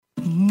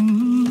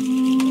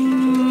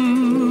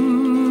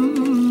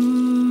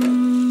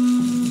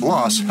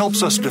loss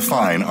helps us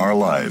define our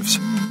lives.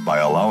 By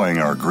allowing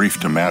our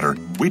grief to matter,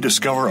 we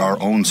discover our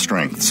own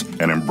strengths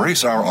and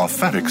embrace our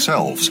authentic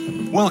selves.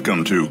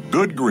 Welcome to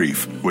Good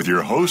Grief with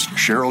your host,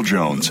 Cheryl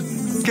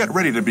Jones. Get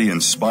ready to be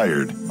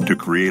inspired to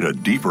create a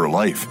deeper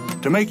life,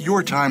 to make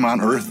your time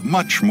on Earth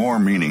much more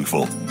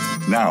meaningful.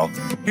 Now,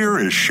 here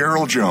is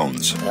Cheryl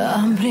Jones.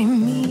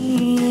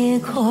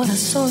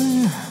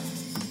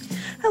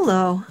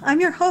 Hello,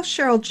 I'm your host,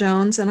 Cheryl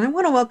Jones, and I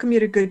want to welcome you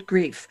to Good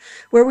Grief,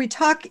 where we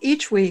talk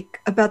each week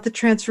about the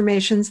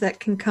transformations that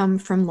can come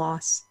from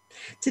loss.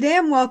 Today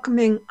I'm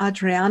welcoming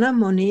Adriana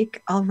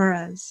Monique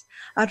Alvarez.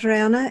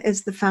 Adriana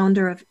is the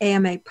founder of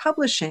AMA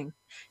Publishing.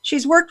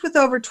 She's worked with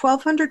over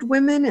 1,200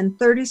 women in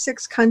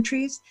 36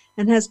 countries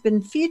and has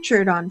been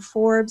featured on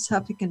Forbes,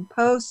 Huffington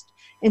Post,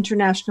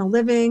 International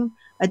Living,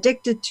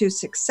 Addicted to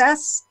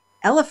Success,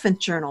 Elephant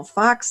Journal,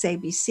 Fox,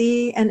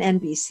 ABC, and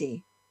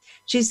NBC.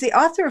 She's the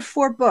author of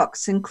 4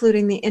 books,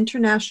 including the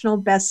international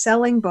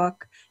best-selling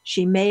book,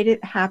 She Made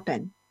It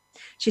Happen.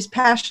 She's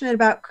passionate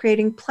about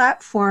creating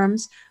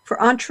platforms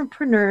for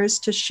entrepreneurs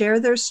to share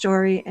their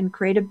story and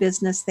create a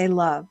business they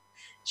love.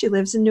 She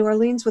lives in New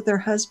Orleans with her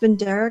husband,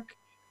 Derek.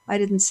 I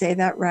didn't say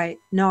that right,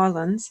 New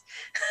Orleans,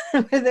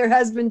 with her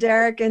husband,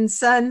 Derek, and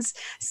sons,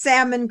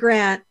 Sam and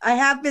Grant. I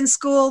have been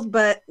schooled,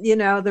 but,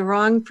 the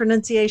wrong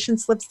pronunciation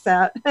slips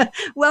out.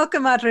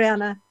 Welcome,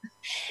 Adriana.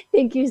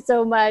 Thank you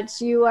so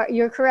much.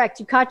 You're correct.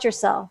 You caught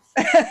yourself.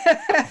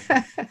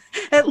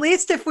 At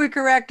least if we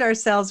correct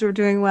ourselves, we're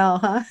doing well,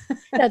 huh?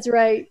 That's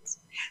right.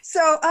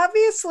 So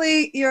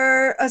obviously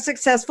you're a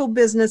successful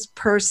business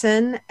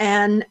person,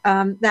 and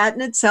that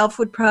in itself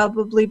would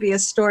probably be a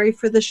story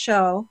for the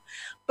show.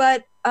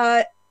 But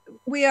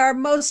we are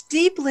most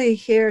deeply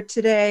here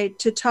today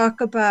to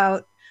talk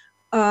about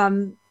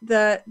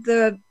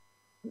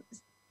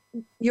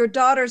your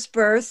daughter's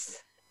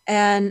birth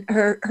and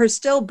her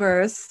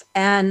stillbirth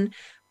and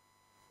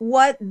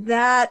what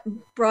that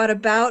brought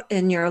about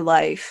in your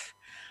life.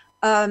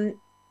 I'm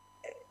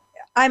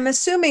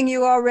assuming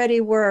you already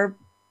were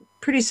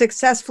pretty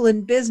successful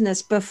in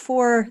business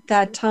before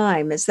that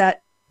time. Is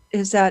that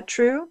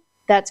true?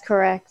 That's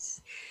correct.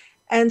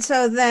 And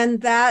so then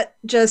that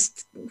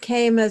just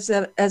came as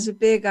a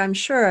big, I'm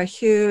sure, a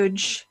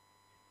huge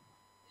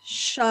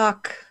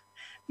shock.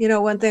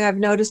 One thing I've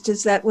noticed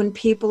is that when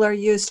people are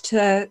used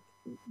to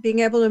being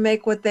able to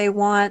make what they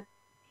want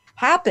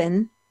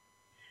happen,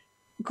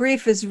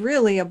 grief is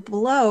really a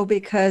blow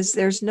because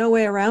there's no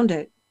way around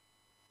it.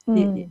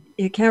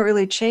 You can't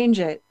really change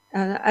it.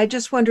 I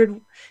just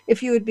wondered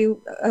if you would be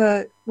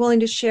willing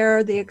to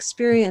share the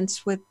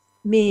experience with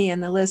me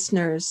and the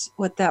listeners,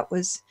 what that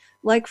was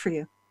like for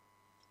you.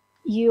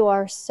 You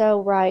are so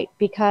right,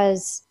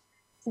 because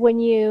when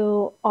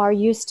you are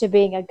used to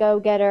being a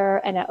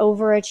go-getter and an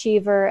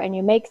overachiever and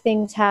you make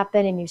things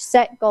happen and you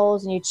set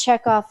goals and you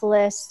check off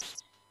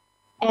lists,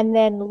 and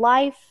then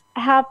life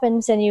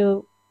happens and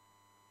you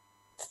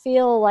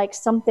feel like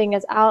something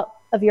is out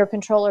of your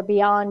control or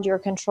beyond your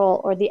control,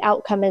 or the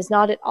outcome is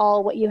not at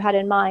all what you had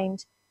in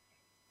mind,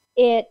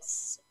 it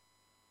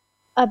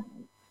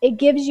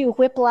gives you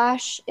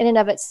whiplash in and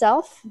of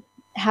itself,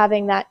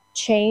 having that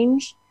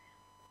change.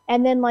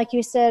 And then, like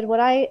you said,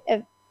 what I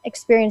have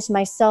experienced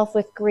myself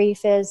with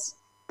grief is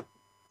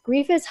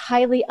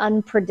highly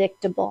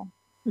unpredictable.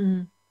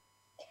 Mm.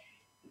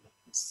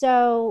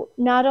 So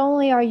not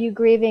only are you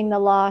grieving the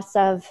loss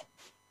of,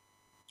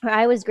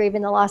 I was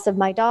grieving the loss of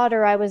my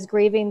daughter, I was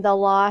grieving the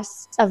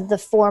loss of the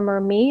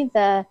former me,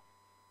 the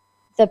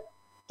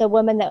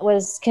woman that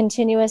was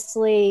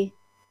continuously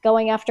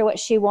going after what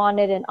she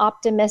wanted and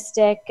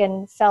optimistic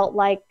and felt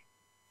like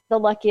the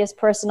luckiest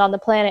person on the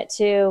planet,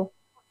 to,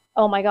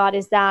 oh my God,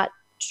 is that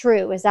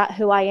true? Is that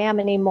who I am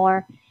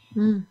anymore?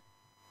 Mm.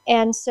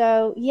 And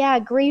so, yeah,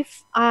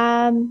 grief,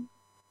 I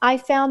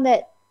found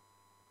that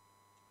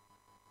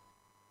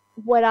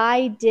what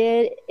I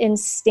did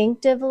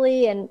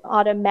instinctively and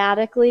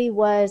automatically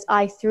was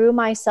I threw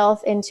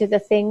myself into the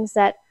things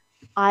that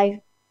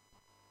I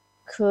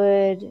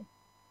could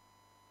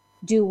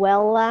do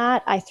well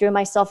at. I threw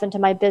myself into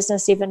my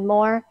business even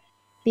more,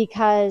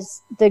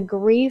 because the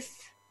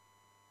grief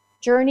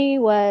journey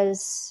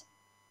was,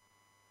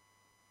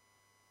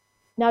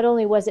 not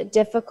only was it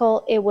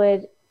difficult, it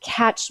would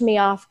catch me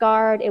off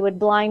guard, it would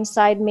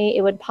blindside me,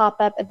 it would pop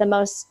up at the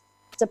most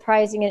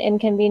surprising and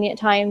inconvenient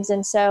times.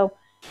 And so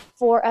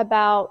for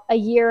about a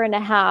year and a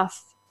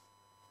half,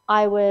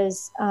 I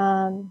was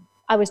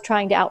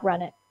trying to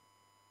outrun it.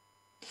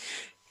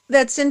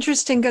 That's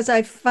interesting, because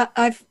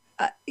I've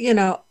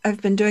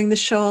been doing the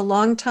show a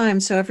long time.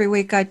 So every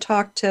week I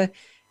talk to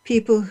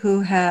people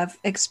who have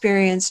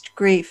experienced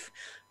grief.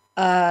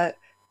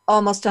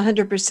 Almost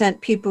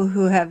 100% people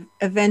who have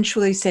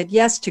eventually said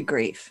yes to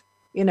grief,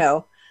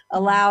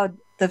 allowed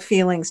the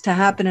feelings to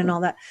happen and all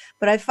that.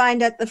 But I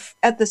find at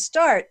the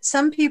start,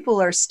 some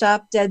people are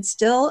stopped dead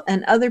still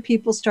and other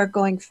people start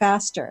going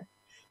faster.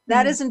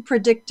 That isn't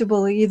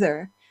predictable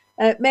either.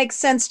 It makes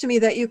sense to me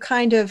that you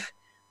kind of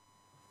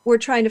were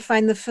trying to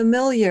find the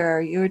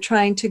familiar. You were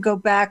trying to go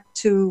back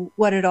to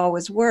what had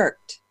always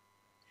worked.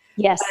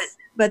 Yes.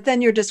 but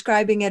then you're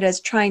describing it as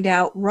trying to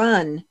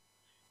outrun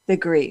the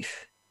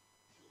grief.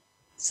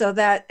 So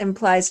that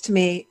implies to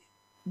me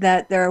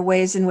that there are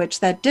ways in which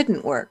that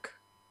didn't work.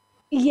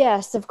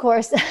 Yes, of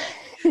course.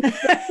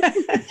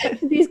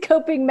 These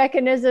coping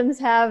mechanisms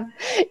have,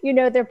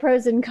 their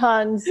pros and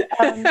cons.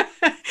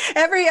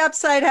 Every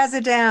upside has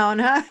a down,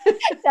 huh?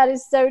 That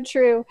is so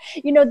true.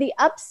 The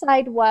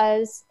upside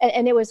was,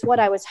 and it was what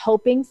I was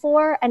hoping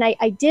for, and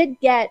I did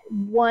get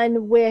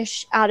one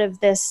wish out of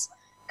this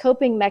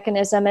coping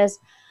mechanism, is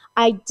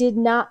I did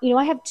not,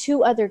 I have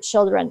 2 other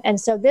children. And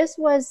so this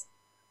was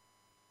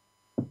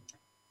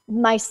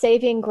my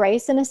saving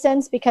grace in a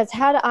sense, because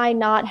had I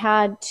not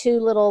had 2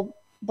 little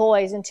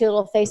boys and 2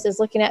 little faces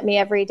looking at me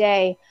every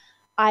day,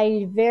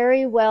 I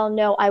very well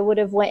know I would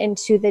have went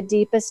into the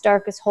deepest,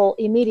 darkest hole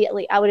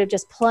immediately. I would have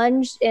just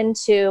plunged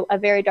into a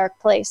very dark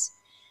place.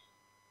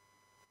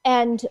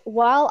 And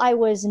while I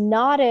was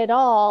not at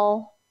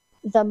all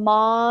the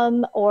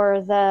mom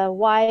or the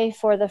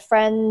wife or the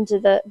friend,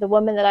 the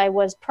woman that I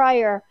was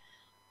prior,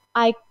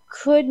 I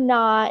could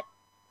not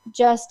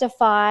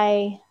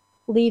justify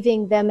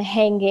leaving them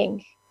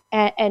hanging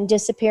and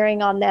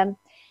disappearing on them.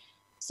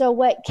 So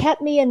what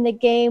kept me in the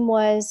game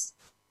was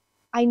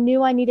I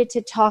knew I needed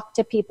to talk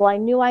to people. I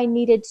knew I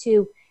needed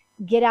to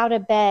get out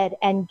of bed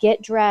and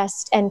get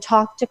dressed and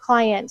talk to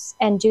clients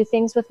and do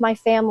things with my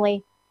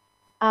family.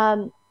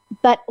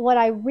 But what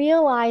I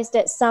realized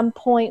at some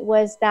point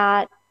was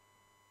that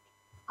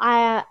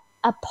a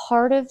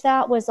part of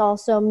that was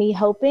also me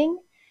hoping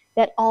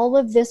that all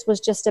of this was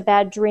just a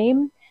bad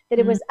dream, that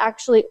it was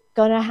actually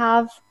going to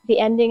have the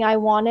ending I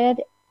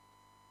wanted.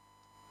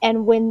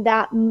 And when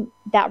that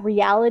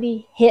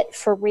reality hit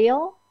for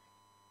real,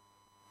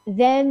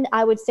 then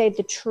I would say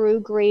the true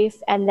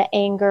grief and the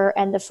anger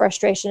and the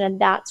frustration. And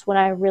that's when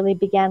I really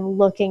began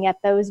looking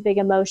at those big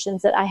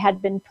emotions that I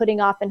had been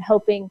putting off and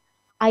hoping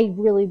I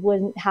really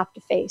wouldn't have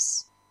to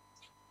face.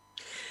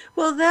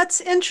 Well,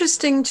 that's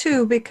interesting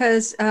too,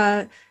 because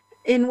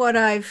in what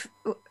I've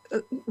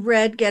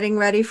read, getting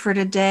ready for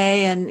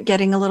today and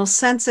getting a little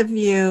sense of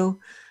you,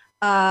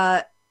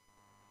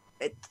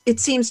 it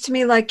seems to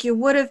me like you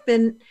would have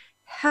been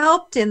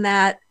helped in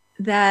that,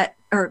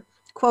 or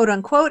quote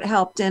unquote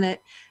helped in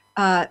it,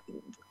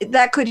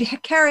 that could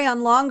carry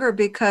on longer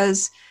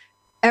because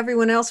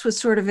everyone else was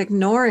sort of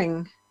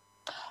ignoring.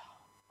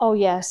 Oh,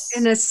 yes.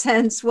 In a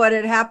sense, what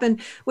had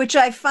happened, which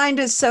I find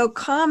is so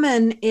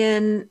common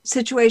in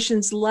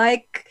situations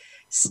like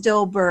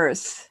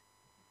stillbirth,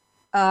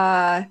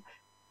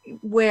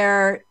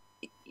 where,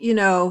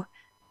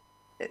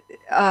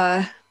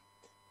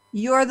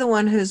 you're the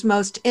one who's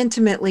most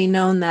intimately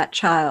known that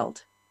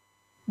child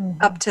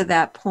up to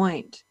that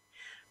point.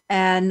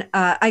 And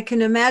I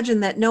can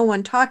imagine that no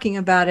one talking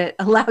about it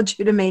allowed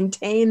you to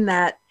maintain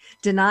that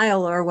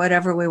denial, or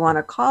whatever we want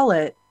to call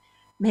it,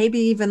 maybe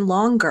even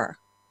longer.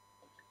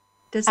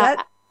 Does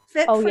that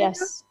fit for yes,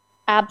 you?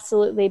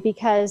 Absolutely.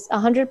 Because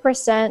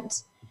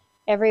 100%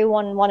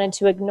 everyone wanted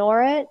to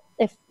ignore it.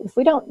 If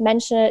we don't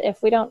mention it,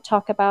 if we don't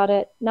talk about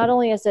it, not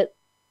only is it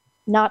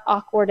not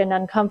awkward and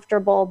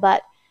uncomfortable,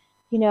 but,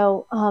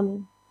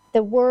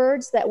 the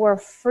words that were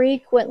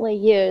frequently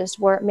used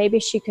were, maybe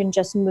she can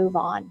just move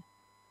on.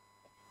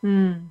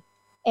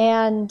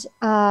 And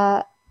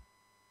the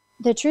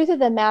truth of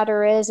the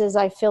matter is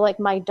I feel like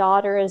my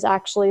daughter is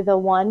actually the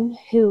one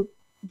who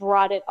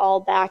brought it all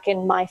back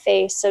in my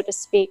face, so to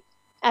speak,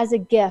 as a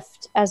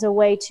gift, as a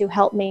way to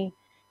help me.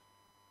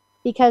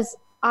 Because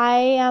I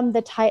am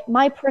the type,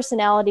 my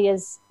personality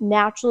is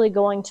naturally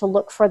going to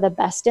look for the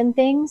best in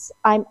things.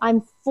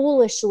 I'm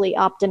foolishly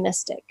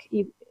optimistic.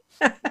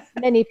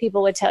 Many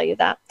people would tell you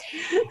that.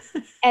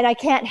 And I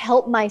can't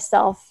help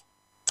myself.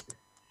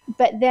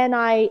 But then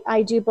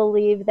I do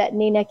believe that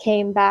Nina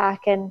came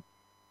back and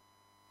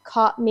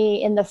caught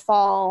me in the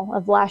fall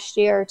of last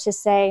year to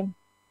say,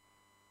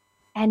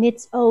 and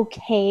it's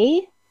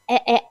okay.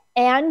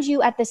 And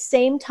you at the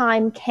same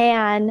time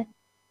can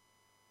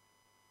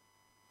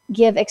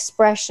give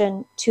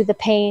expression to the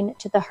pain,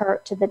 to the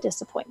hurt, to the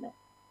disappointment.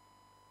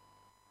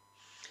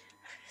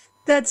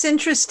 That's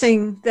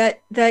interesting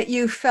that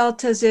you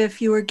felt as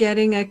if you were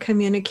getting a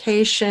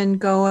communication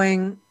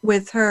going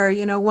with her.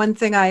 One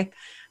thing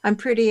I'm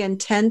pretty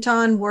intent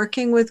on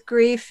working with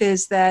grief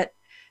is that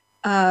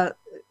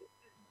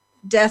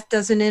death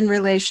doesn't end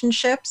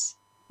relationships.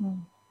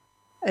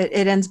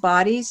 It ends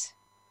bodies.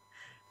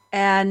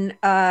 And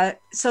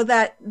so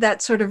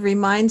that sort of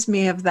reminds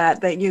me of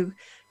that you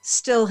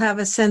still have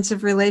a sense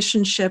of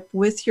relationship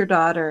with your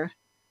daughter,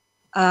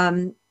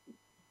 no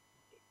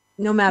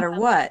matter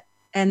what.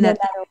 And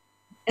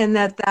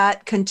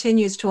that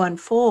continues to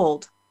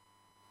unfold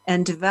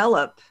and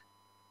develop,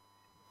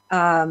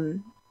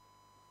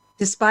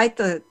 despite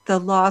the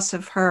loss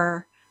of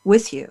her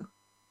with you.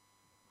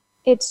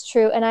 It's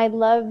true. And I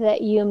love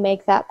that you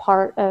make that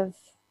part of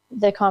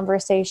the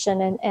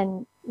conversation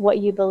and what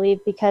you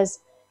believe, because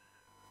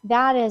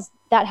that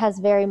has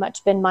very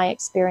much been my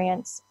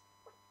experience.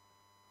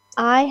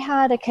 I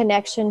had a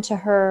connection to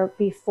her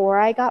before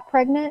I got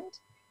pregnant,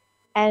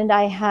 and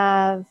I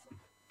have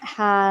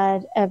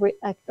had a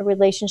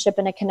relationship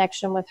and a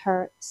connection with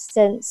her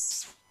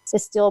since the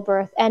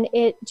stillbirth, and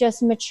it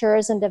just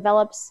matures and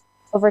develops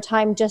over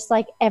time, just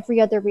like every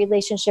other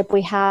relationship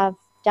we have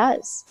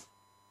does.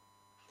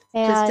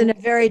 And just in a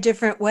very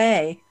different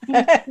way.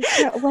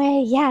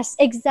 Yes,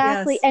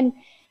 exactly. Yes. And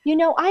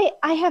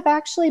I have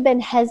actually been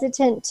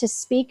hesitant to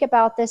speak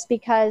about this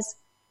because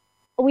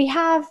we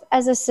have,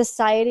 as a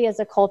society, as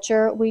a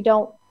culture, we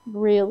don't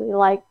really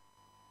like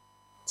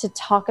to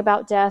talk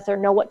about death or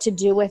know what to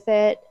do with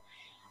it.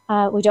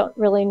 We don't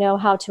really know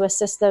how to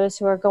assist those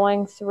who are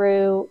going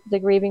through the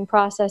grieving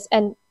process.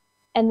 And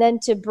then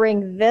to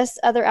bring this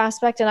other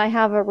aspect, and I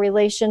have a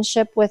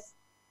relationship with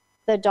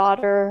the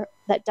daughter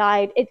that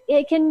died,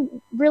 it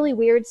can really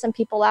weird some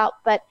people out,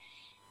 but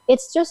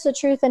it's just the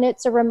truth. And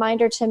it's a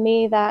reminder to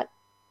me that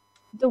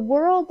the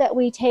world that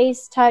we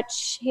taste,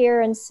 touch,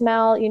 hear, and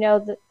smell,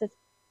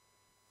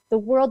 the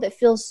world that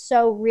feels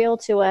so real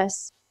to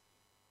us,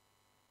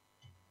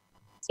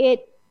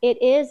 it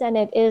is and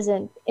it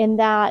isn't, in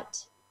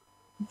that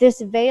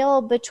this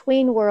veil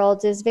between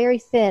worlds is very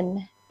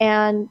thin,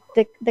 and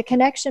the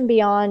connection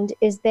beyond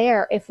is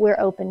there if we're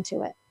open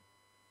to it.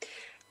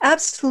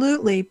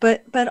 Absolutely.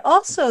 But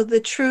also the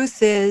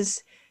truth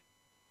is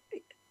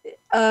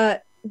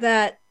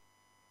that,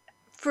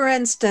 for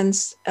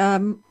instance,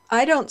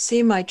 I don't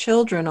see my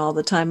children all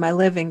the time, my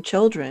living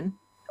children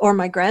or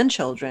my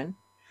grandchildren,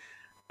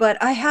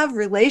 but I have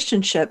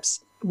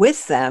relationships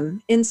with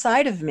them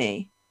inside of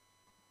me,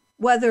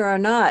 whether or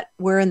not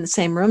we're in the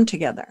same room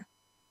together.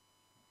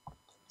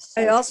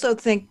 I also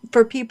think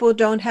for people who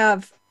don't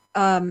have,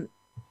 I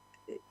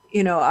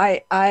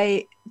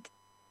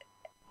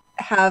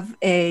have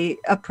a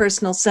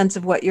personal sense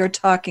of what you're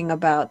talking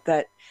about,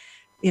 that,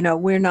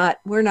 we're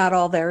not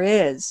all there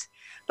is.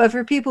 But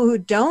for people who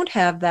don't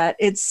have that,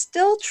 it's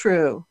still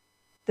true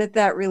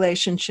that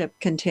relationship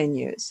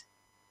continues.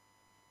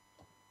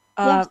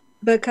 Yes.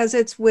 Because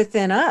it's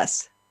within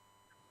us.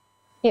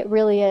 It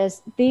really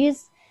is.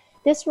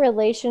 This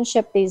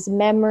relationship, these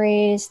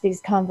memories,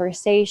 these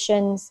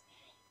conversations,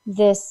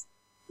 this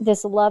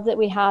love that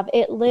we have,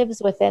 it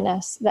lives within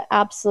us.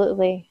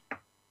 Absolutely.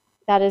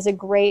 That is a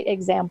great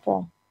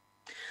example.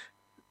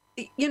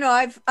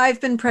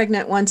 I've been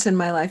pregnant once in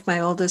my life.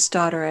 My oldest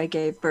daughter I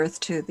gave birth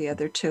to. The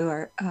other two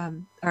are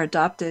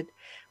adopted.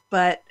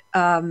 But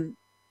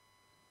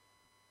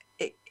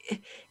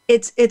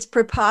it's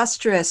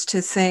preposterous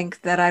to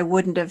think that I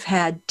wouldn't have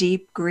had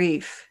deep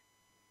grief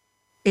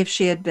if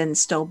she had been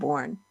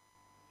stillborn.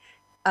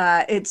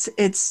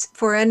 It's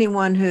for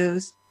anyone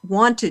who's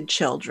wanted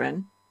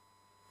children.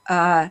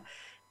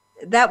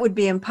 That would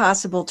be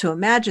impossible to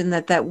imagine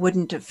that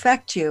wouldn't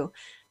affect you,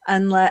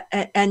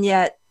 and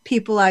yet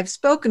people I've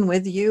spoken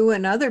with, you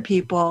and other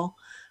people,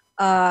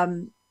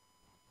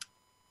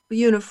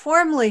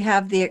 uniformly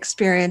have the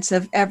experience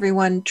of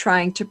everyone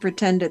trying to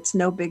pretend it's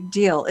no big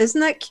deal.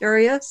 Isn't that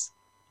curious?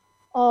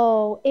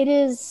 Oh, it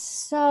is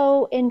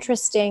so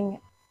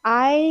interesting.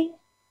 I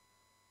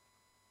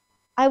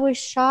was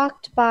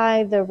shocked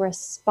by the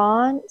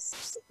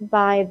response,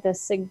 by the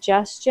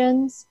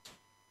suggestions,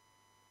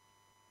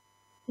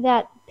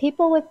 that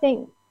people would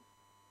think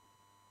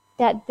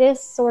that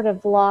this sort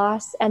of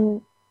loss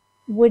and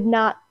would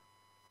not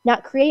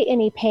create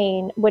any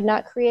pain, would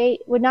not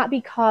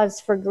be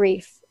cause for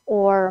grief,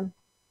 or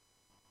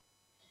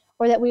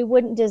that we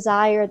wouldn't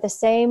desire the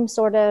same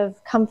sort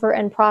of comfort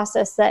and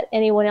process that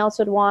anyone else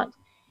would want.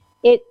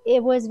 It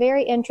was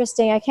very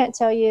interesting. I can't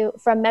tell you,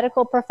 from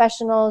medical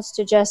professionals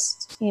to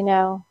just,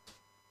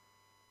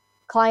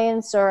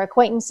 clients or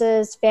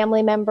acquaintances,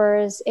 family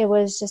members, it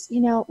was just,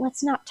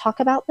 let's not talk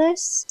about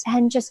this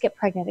and just get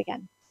pregnant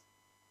again.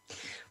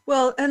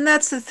 Well, and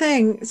that's the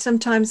thing.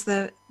 Sometimes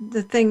the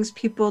things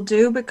people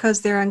do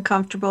because they're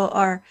uncomfortable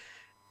are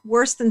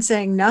worse than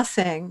saying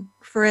nothing.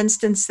 For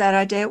instance, that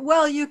idea,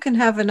 well, you can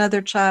have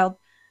another child.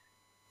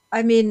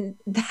 I mean,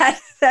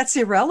 that's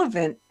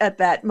irrelevant at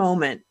that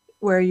moment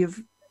where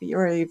you've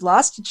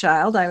lost a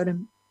child. I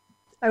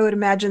would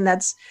imagine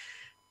that's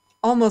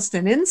almost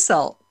an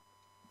insult.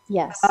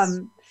 Yes.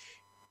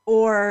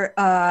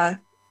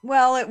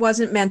 Well, it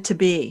wasn't meant to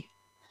be.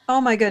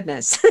 Oh my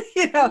goodness.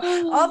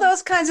 All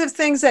those kinds of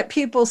things that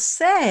people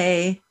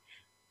say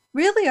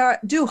really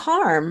do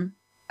harm.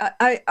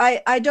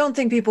 I don't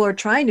think people are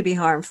trying to be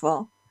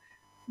harmful,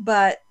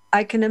 but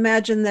I can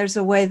imagine there's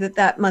a way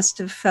that must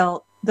have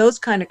felt, those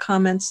kind of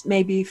comments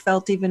maybe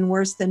felt even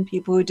worse than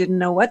people who didn't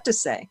know what to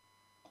say.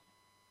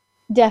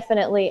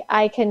 Definitely.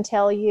 I can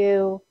tell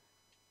you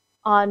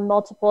on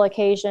multiple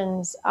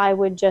occasions, I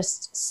would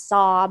just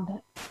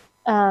sob,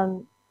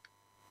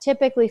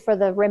 typically for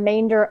the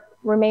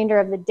remainder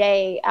of the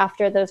day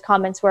after those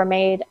comments were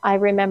made. I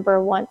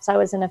remember once I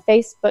was in a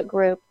Facebook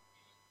group,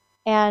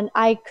 and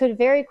I could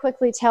very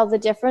quickly tell the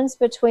difference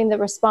between the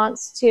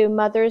response to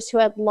mothers who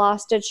had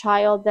lost a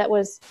child that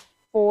was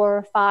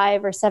 4,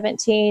 5, or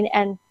 17,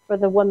 and for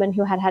the woman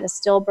who had a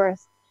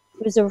stillbirth.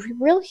 It was a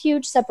real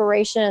huge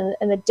separation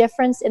in the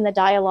difference in the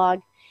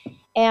dialogue.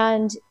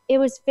 And it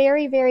was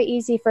very, very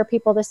easy for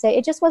people to say,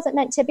 it just wasn't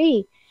meant to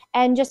be,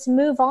 and just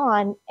move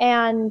on.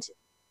 And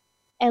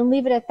and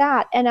leave it at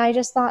that. And I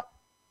just thought,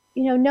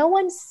 no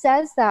one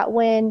says that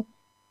when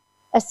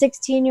a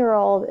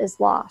 16-year-old is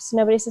lost.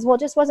 Nobody says, well, it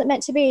just wasn't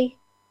meant to be.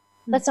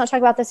 Let's not talk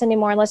about this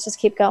anymore, and let's just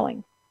keep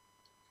going.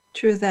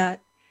 True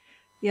that.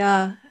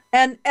 Yeah.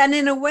 And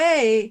in a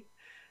way,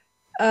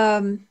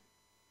 the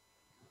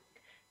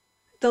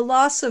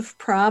loss of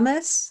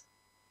promise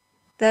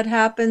that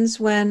happens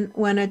when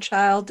a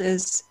child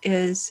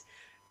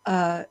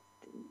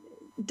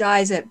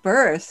dies at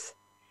birth,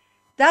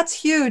 that's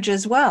huge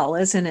as well,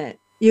 isn't it?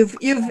 You've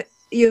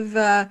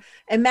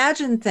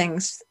imagined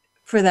things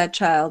for that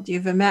child.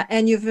 You've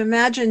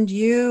imagined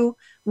you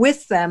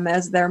with them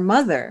as their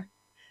mother.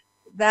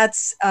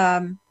 That's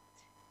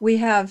we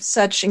have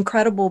such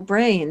incredible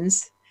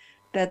brains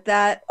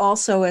that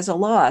also is a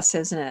loss,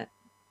 isn't it?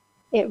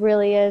 It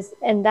really is.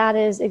 And that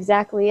is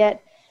exactly it.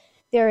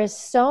 There is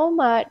so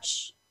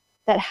much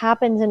that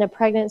happens in a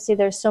pregnancy.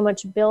 There's so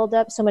much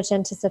buildup, so much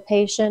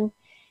anticipation.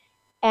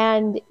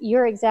 And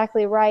you're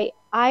exactly right.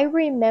 I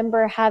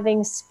remember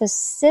having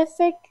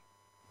specific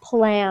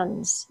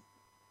plans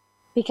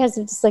because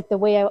of just like the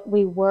way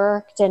we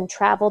worked and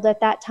traveled at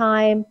that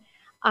time.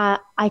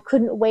 I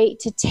couldn't wait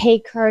to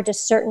take her to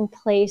certain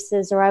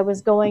places, or I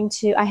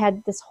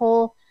had this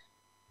whole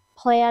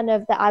plan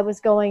of that I was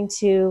going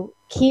to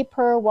keep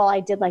her while I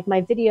did like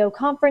my video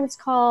conference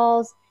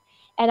calls.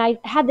 And I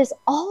had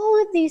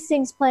all of these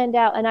things planned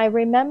out. And I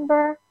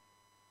remember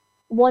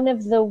one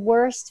of the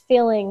worst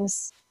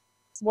feelings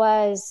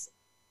was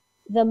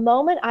the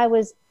moment I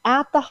was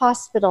at the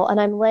hospital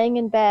and I'm laying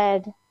in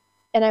bed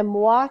and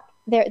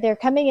they're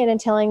coming in and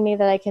telling me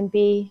that I can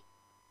be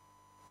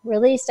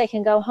released, I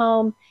can go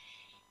home.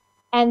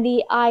 And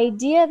the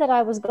idea that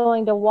I was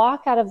going to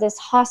walk out of this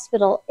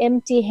hospital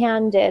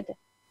empty-handed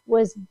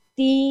was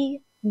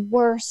the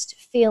worst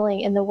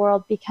feeling in the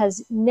world,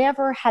 because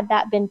never had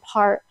that been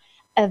part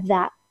of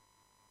that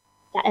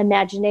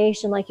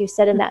imagination, like you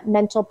said, in that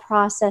mental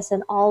process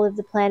and all of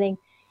the planning.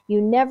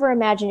 You never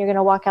imagine you're going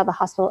to walk out of the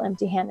hospital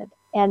empty-handed.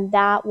 And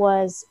that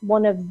was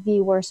one of the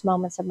worst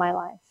moments of my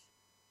life.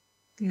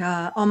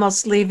 Yeah,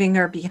 almost leaving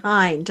her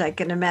behind, I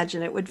can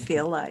imagine it would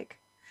feel like.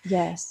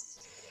 Yes.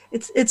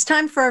 It's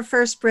time for our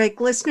first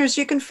break. Listeners,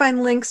 you can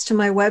find links to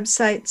my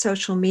website,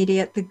 social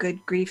media at the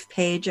Good Grief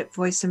page at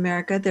Voice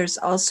America. There's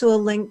also a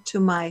link to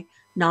my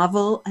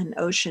novel, An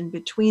Ocean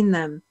Between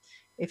Them.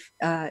 If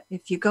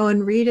you go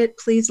and read it,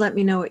 please let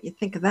me know what you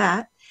think of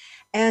that.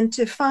 And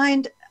to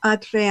find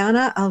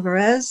Adriana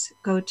Alvarez,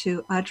 go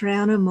to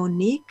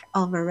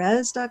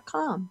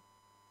adrianamoniquealvarez.com.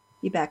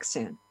 Be back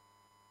soon.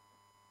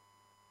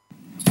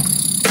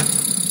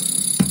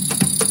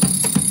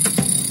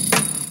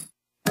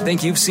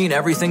 Think you've seen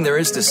everything there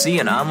is to see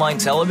in online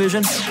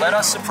television? Let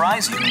us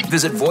surprise you.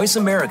 Visit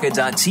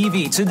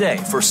voiceamerica.tv today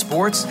for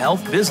sports,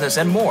 health, business,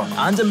 and more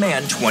on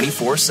demand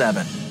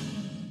 24/7.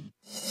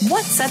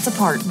 What sets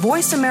apart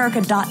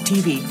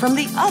voiceamerica.tv from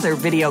the other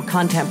video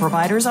content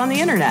providers on the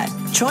internet?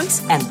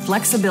 Choice and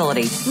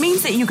flexibility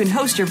means that you can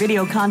host your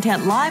video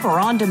content live or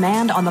on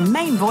demand on the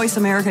main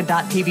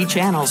voiceamerica.tv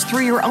channels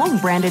through your own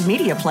branded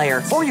media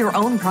player or your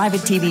own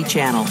private TV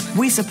channel.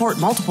 We support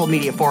multiple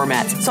media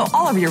formats, so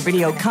all of your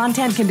video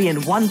content can be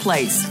in one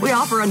place. We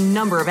offer a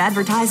number of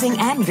advertising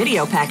and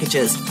video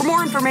packages. For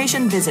more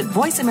information, visit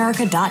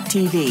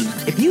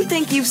voiceamerica.tv. If you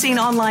think you've seen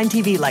online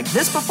TV like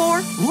this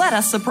before, let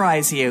us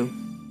surprise you.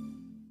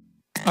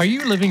 Are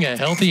you living a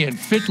healthy and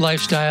fit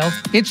lifestyle?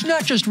 It's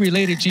not just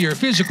related to your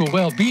physical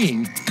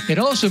well-being. It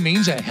also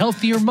means a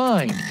healthier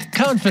mind,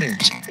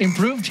 confidence,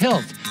 improved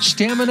health,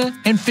 stamina,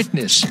 and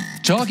fitness.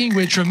 Talking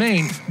with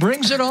Tremaine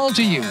brings it all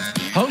to you.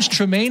 Host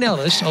Tremaine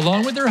Ellis,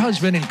 along with her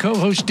husband and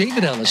co-host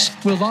David Ellis,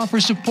 will offer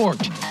support,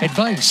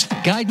 advice,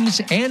 guidance,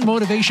 and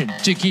motivation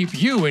to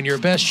keep you in your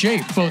best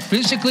shape, both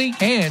physically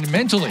and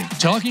mentally.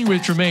 Talking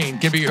with Tremaine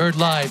can be heard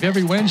live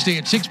every Wednesday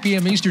at 6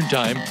 p.m. Eastern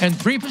Time and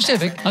 3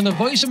 Pacific on the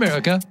Voice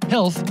America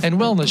Health and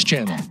Wellness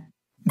Channel.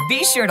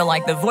 Be sure to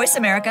like the Voice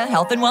America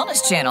Health and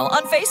Wellness channel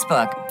on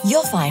Facebook.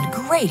 You'll find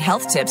great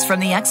health tips from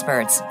the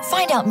experts.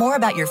 Find out more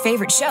about your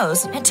favorite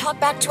shows and talk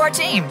back to our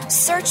team.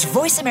 Search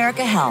Voice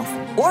America Health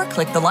or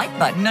click the like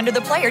button under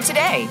the player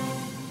today.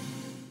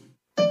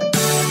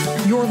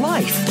 Your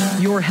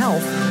life, your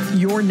health,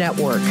 your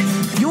network.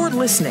 You're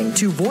listening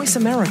to Voice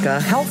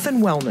America Health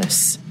and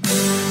Wellness.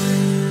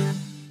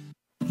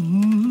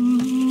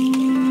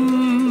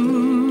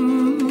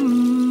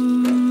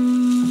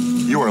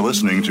 You are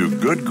listening to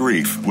Good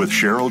Grief with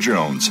Cheryl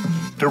Jones.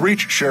 To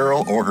reach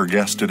Cheryl or her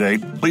guest today,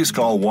 please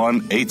call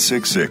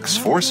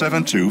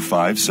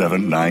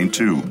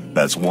 1-866-472-5792.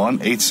 That's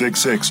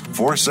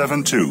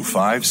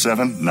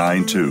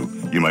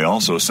 1-866-472-5792. You may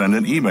also send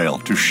an email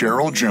to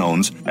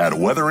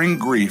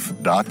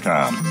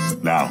CherylJones@weatheringgrief.com.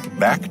 Now,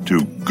 back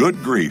to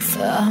Good Grief.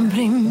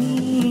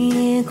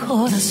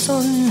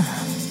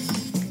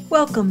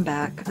 Welcome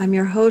back. I'm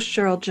your host,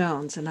 Cheryl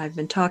Jones, and I've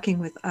been talking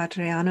with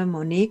Adriana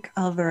Monique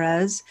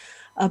Alvarez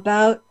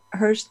about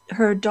her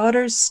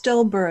daughter's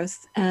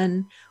stillbirth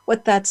and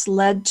what that's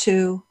led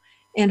to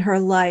in her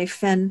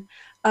life. And,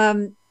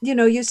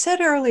 you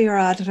said earlier,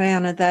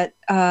 Adriana, that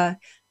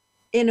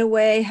in a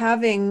way,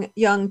 having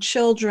young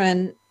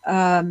children,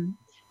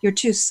 your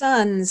two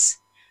sons,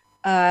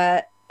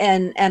 and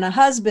a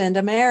husband,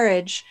 a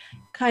marriage,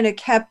 kind of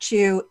kept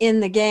you in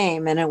the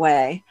game in a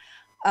way.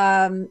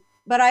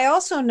 But I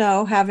also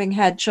know, having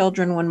had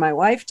children when my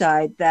wife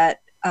died,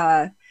 that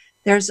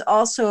there's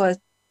also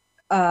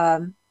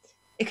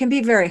it can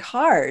be very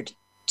hard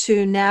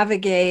to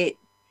navigate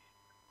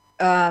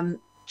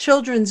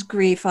children's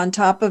grief on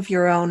top of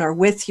your own or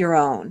with your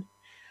own.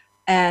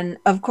 And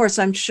of course,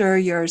 I'm sure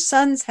your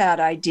sons had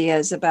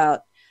ideas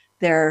about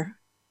the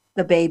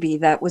baby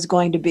that was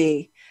going to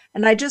be.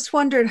 And I just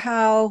wondered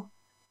how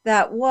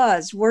that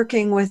was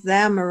working with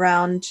them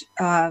around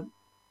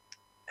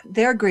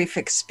their grief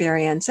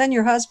experience, and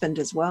your husband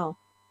as well.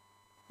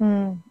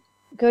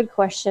 Good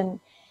question.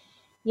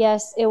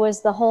 Yes, it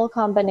was the whole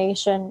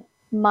combination.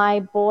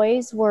 My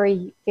boys were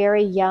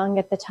very young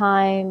at the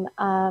time.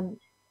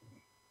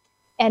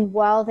 And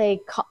while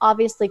they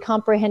obviously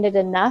comprehended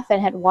enough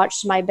and had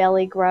watched my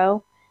belly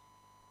grow,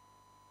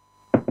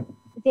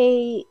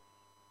 they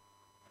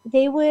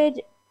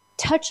would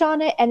touch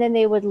on it and then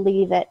they would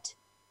leave it.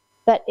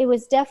 But it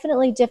was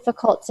definitely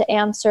difficult to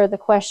answer the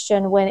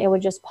question when it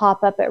would just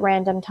pop up at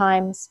random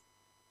times.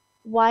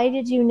 Why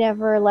did you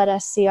never let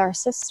us see our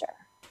sister?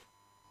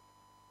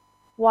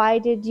 Why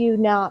did you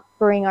not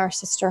bring our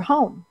sister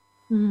home?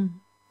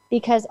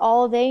 Because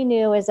all they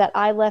knew is that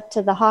I left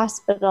to the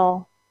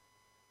hospital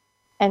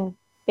and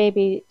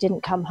baby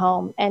didn't come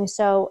home. And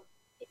so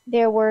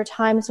there were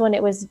times when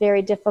it was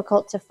very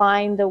difficult to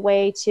find the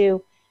way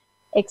to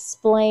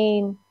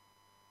explain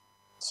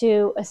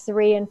to a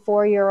 3 and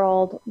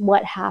 4-year-old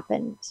what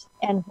happened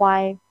and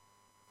why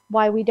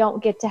we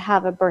don't get to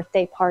have a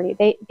birthday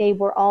party. They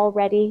were all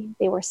ready.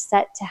 They were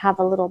set to have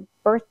a little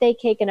birthday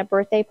cake and a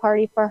birthday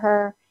party for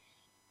her.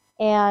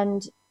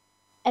 And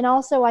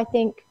also, I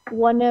think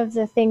one of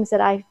the things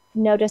that I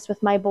noticed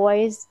with my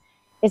boys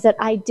is that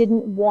I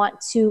didn't want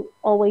to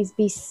always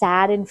be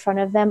sad in front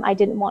of them. I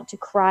didn't want to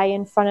cry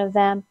in front of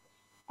them.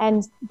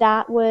 And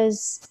that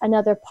was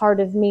another part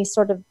of me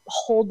sort of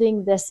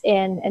holding this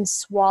in and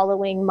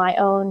swallowing my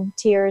own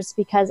tears,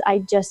 because I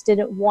just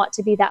didn't want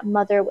to be that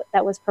mother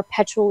that was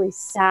perpetually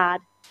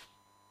sad.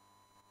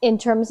 In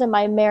terms of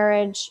my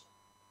marriage,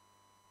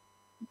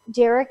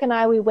 Derek and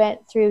I, we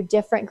went through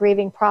different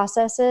grieving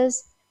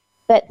processes,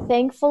 but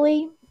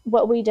thankfully,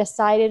 what we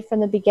decided from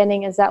the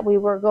beginning is that we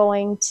were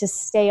going to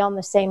stay on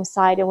the same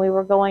side and we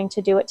were going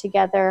to do it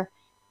together.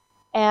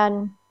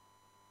 And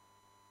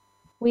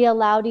we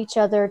allowed each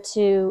other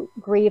to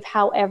grieve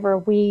however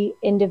we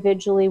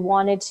individually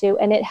wanted to.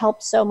 And it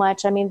helped so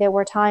much. I mean, there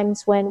were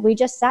times when we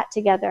just sat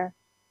together.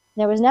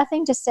 There was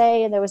nothing to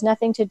say and there was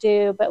nothing to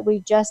do, but we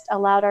just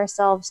allowed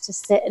ourselves to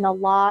sit in a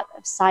lot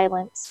of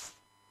silence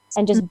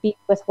and just be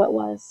with what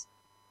was.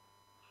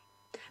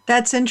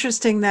 That's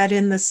interesting that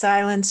in the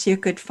silence you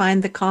could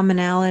find the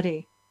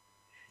commonality.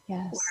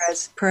 Yes.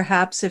 Whereas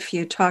perhaps if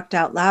you talked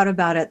out loud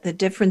about it, the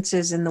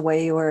differences in the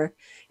way you were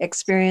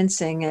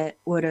experiencing it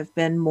would have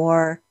been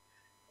more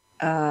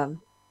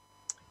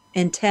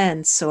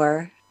intense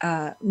or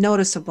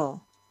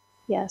noticeable.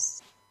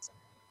 Yes,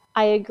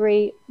 I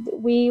agree.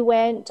 We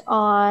went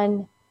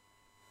on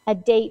a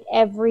date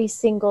every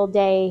single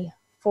day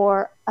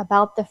for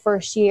about the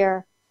first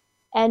year.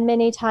 And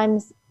many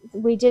times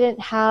we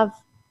didn't have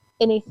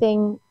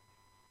anything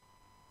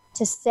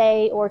to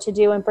say or to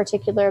do in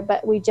particular,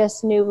 but we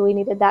just knew we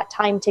needed that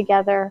time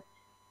together.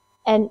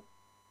 And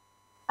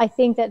I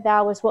think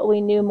that was what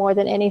we knew more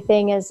than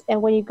anything is,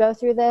 and when you go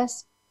through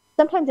this,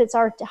 sometimes it's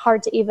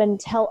hard to even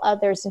tell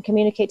others and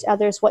communicate to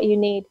others what you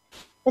need,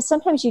 but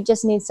sometimes you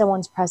just need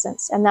someone's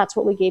presence, and that's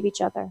what we gave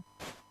each other.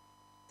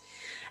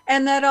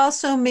 And that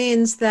also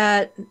means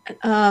that,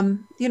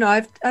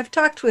 I've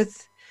talked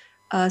with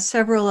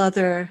several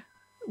other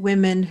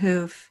women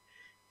who've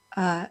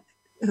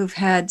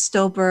had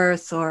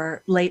stillbirth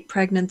or late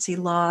pregnancy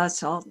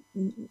loss,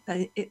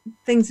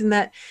 things in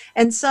that.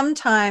 And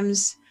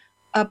sometimes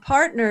a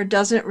partner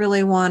doesn't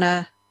really want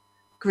to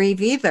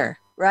grieve either,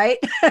 right?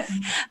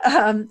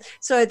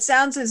 So it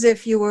sounds as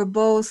if you were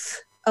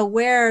both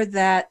aware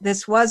that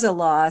this was a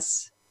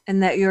loss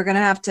and that you're going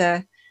to have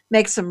to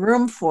make some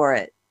room for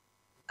it.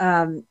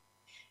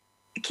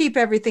 Keep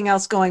everything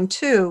else going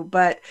too,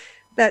 but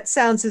that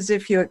sounds as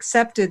if you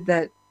accepted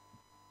that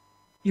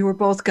you were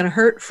both going to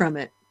hurt from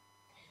it.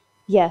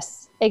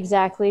 Yes,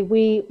 exactly.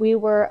 We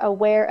were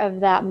aware of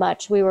that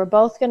much. We were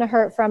both going to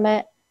hurt from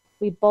it.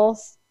 We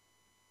both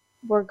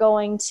were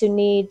going to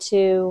need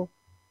to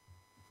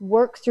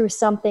work through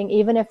something,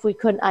 even if we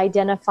couldn't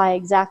identify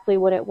exactly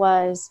what it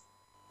was.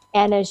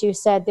 And as you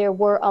said, there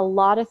were a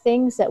lot of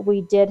things that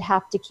we did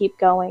have to keep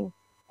going.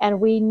 And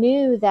we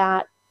knew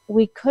that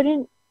we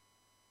couldn't,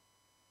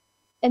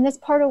 and that's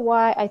part of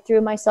why I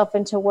threw myself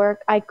into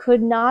work. I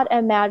could not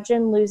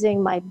imagine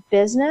losing my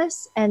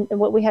business and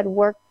what we had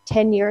worked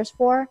 10 years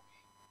for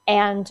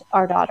and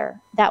our daughter.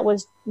 That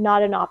was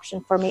not an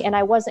option for me. And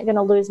I wasn't going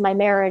to lose my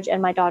marriage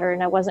and my daughter,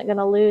 and I wasn't going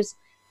to lose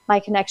my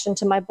connection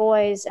to my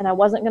boys, and I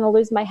wasn't going to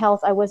lose my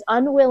health. I was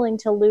unwilling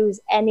to lose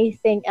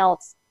anything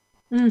else.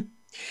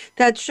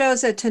 That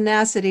shows a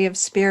tenacity of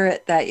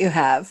spirit that you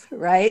have,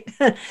 right?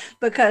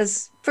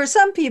 Because for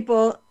some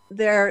people,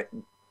 they're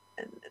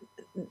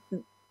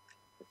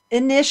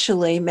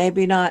initially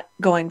maybe not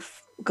going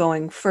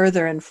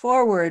further and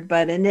forward,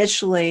 but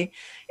initially,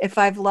 if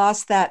I've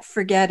lost that,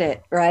 forget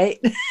it, right?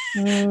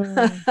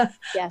 Yes.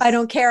 I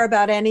don't care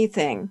about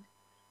anything.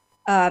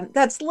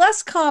 That's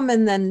less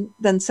common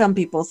than some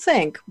people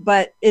think,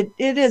 but it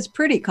is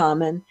pretty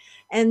common.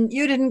 And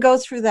you didn't go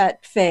through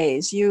that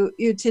phase. You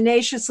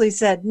tenaciously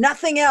said,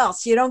 nothing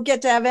else. You don't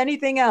get to have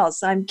anything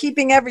else. I'm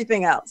keeping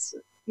everything else.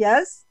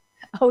 Yes?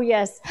 Oh,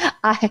 yes.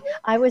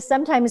 I was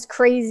sometimes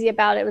crazy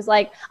about it. It was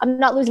like, I'm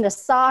not losing a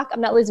sock. I'm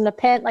not losing a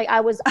pen. Like,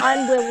 I was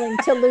unwilling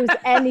to lose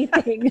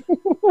anything.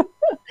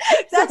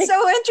 That's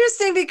so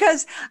interesting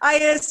because I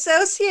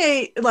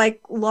associate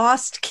like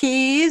lost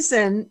keys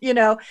and,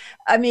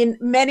 I mean,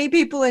 many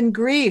people in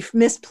grief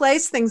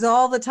misplace things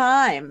all the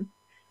time.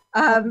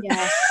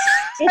 Yes,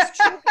 it's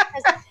true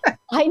because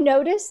I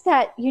noticed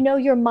that,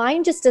 your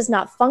mind just does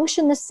not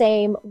function the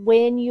same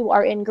when you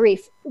are in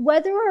grief,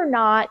 whether or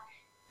not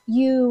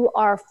you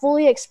are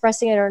fully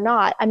expressing it or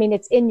not. I mean,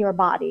 it's in your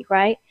body,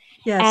 right?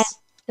 Yes.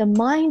 And the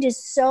mind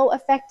is so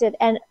affected.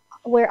 And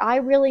where I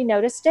really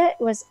noticed it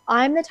was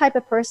I'm the type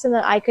of person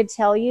that I could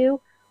tell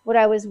you what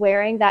I was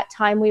wearing that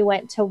time we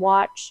went to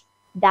watch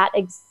that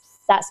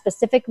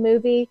specific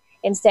movie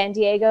in San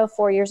Diego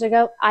 4 years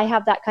ago. I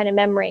have that kind of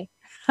memory.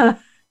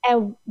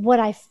 And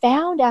what I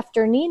found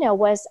after Nina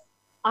was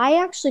I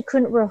actually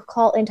couldn't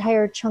recall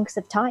entire chunks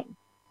of time.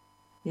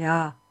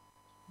 Yeah.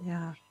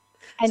 Yeah.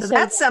 And so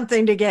that's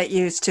something to get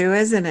used to,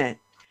 isn't it?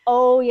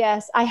 Oh,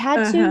 yes. I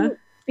had to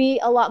be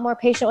a lot more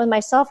patient with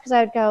myself because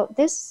I would go,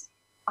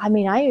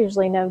 I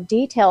usually know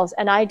details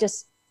and I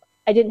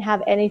didn't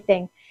have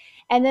anything.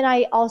 And then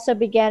I also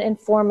began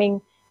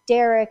informing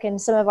Derek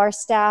and some of our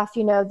staff,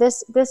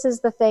 this is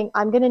the thing.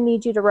 I'm going to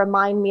need you to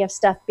remind me of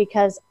stuff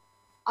because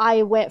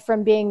I went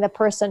from being the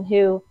person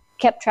who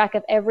kept track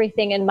of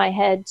everything in my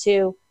head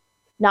to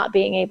not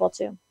being able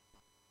to.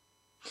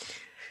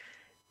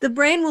 The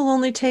brain will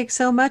only take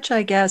so much,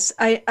 I guess.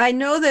 I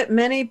know that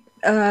many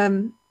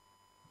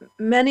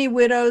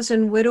widows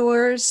and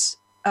widowers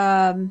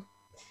at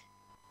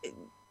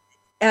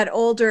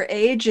older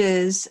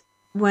ages,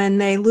 when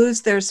they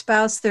lose their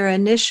spouse, they're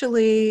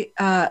initially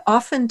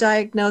often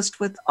diagnosed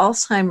with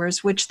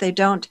Alzheimer's, which they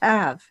don't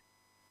have.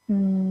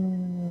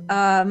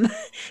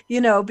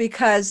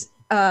 Because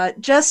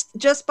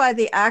just by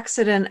the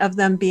accident of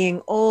them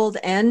being old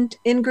and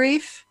in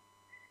grief,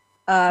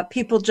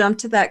 people jump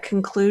to that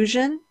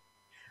conclusion,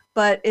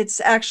 but it's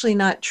actually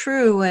not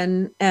true.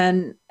 And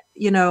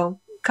a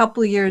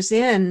couple of years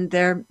in,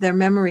 their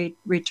memory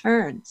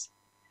returns.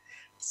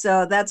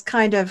 So that's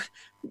kind of,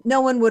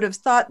 no one would have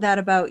thought that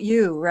about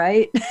you,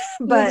 right?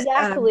 But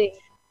exactly.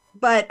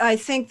 But I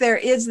think there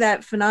is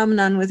that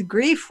phenomenon with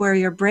grief where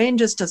your brain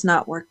just does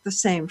not work the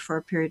same for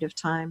a period of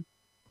time.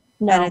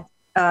 No.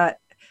 And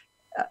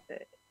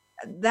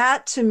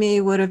that to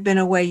me would have been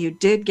a way you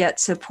did get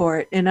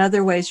support. In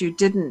other ways you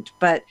didn't,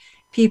 but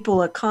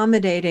people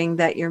accommodating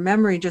that your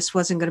memory just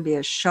wasn't going to be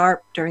as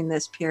sharp during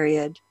this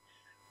period.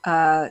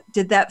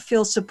 Did that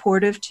feel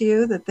supportive to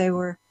you, that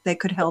they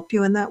could help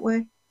you in that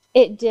way?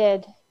 It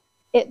did.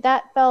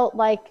 That felt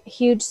like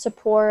huge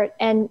support.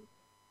 And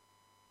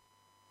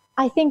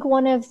I think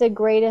one of the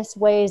greatest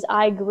ways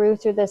I grew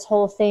through this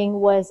whole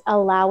thing was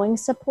allowing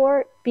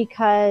support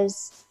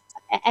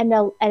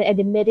and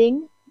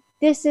admitting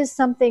this is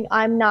something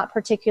I'm not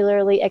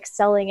particularly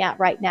excelling at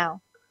right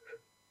now.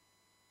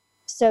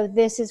 So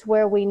this is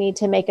where we need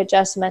to make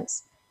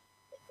adjustments.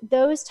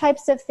 Those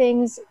types of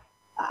things,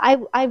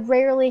 I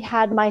rarely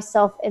had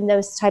myself in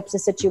those types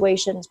of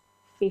situations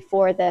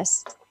before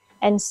this.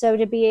 And so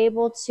to be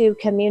able to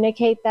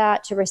communicate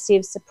that, to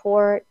receive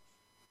support,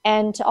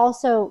 and to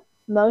also,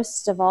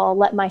 most of all,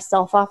 let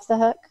myself off the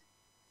hook.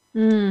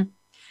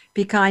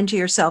 Be kind to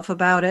yourself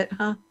about it,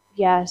 huh?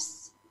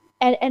 Yes.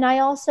 And I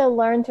also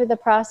learned through the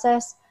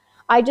process,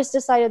 I just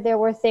decided there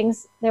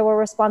were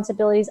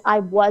responsibilities I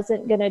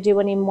wasn't going to do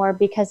anymore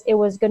because it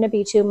was going to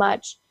be too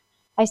much.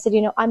 I said,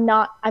 I'm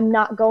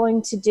not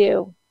going to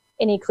do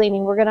any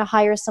cleaning. We're going to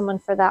hire someone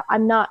for that. I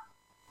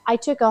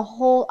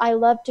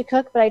love to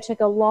cook, but I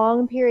took a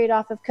long period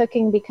off of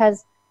cooking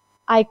because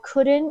I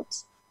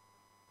couldn't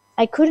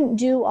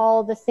do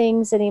all the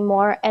things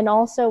anymore. And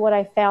also what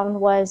I found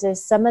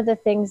is some of the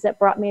things that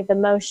brought me the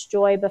most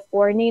joy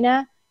before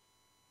Nina,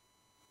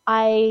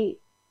 I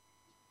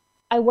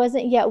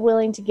wasn't yet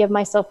willing to give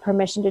myself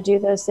permission to do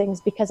those things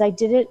because I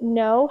didn't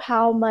know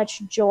how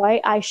much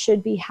joy I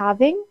should be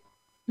having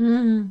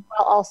while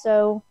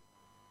also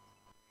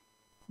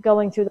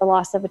going through the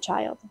loss of a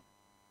child.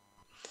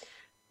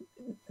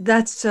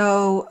 That's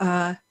so,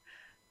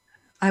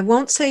 I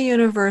won't say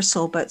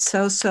universal, but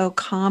so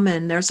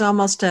common. There's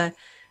almost a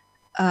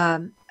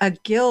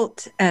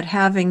guilt at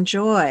having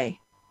joy,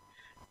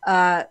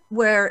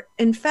 where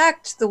in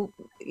fact,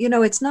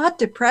 it's not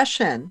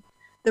depression.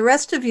 The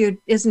rest of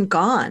you isn't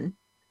gone.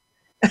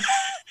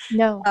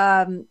 No.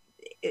 I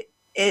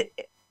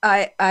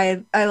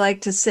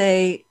like to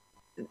say,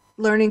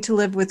 learning to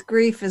live with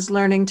grief is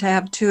learning to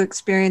have two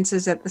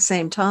experiences at the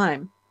same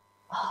time.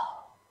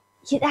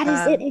 Yeah, that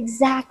is it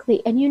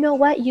exactly. And you know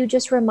what? You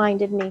just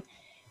reminded me.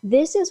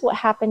 This is what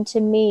happened to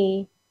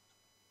me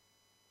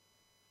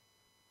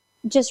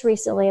just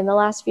recently in the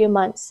last few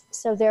months.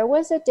 So there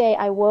was a day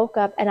I woke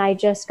up and I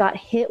just got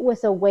hit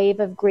with a wave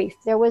of grief.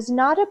 There was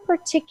not a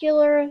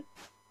particular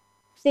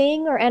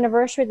thing or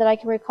anniversary that I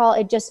can recall.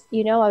 It just,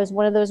 I was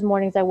one of those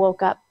mornings I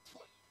woke up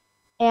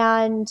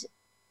and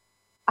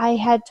I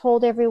had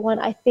told everyone,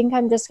 I think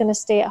I'm just going to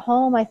stay at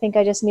home. I think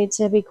I just need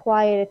to be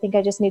quiet. I think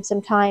I just need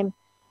some time.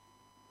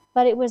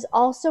 But it was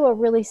also a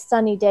really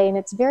sunny day, and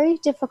it's very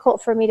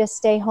difficult for me to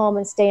stay home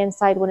and stay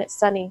inside when it's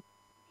sunny.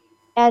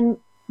 And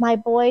my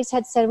boys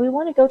had said, we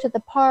want to go to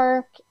the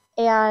park.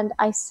 And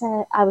I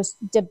said, I was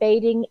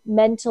debating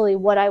mentally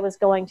what I was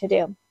going to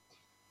do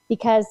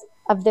because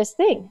of this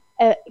thing.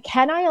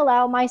 Can I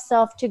allow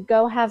myself to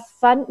go have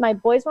fun? My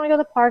boys want to go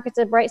to the park. It's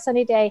a bright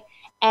sunny day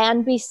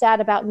and be sad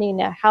about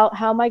Nina. How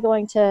am I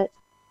going to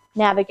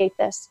navigate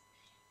this?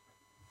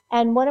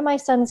 And one of my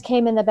sons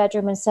came in the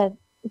bedroom and said,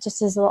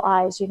 just his little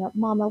eyes,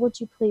 Mama, would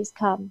you please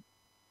come?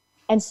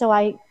 And so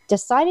I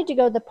decided to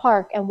go to the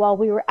park. And while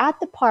we were at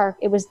the park,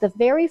 it was the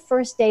very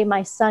first day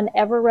my son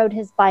ever rode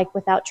his bike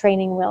without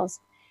training wheels.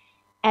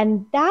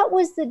 And that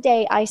was the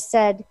day I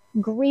said,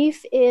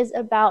 grief is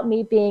about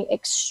me being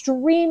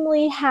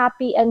extremely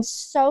happy and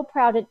so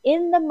proud and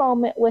in the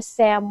moment with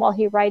Sam while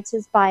he rides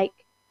his bike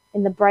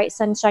in the bright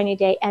sunshiny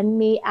day, and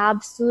me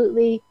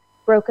absolutely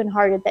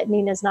brokenhearted that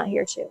Nina's not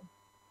here too.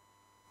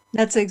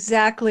 That's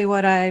exactly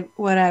what I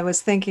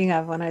was thinking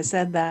of when I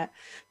said that.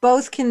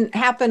 Both can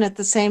happen at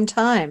the same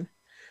time.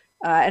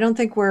 I don't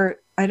think we're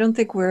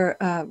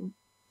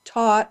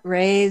taught,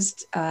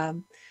 raised.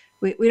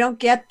 We don't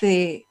get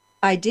the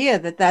idea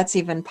that that's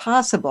even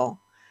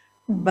possible.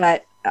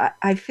 But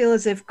I feel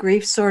as if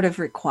grief sort of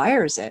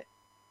requires it.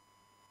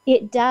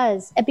 It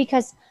does,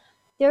 because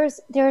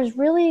there's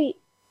really,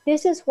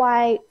 this is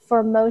why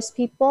for most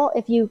people,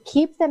 if you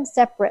keep them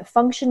separate,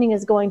 functioning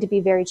is going to be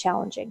very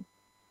challenging.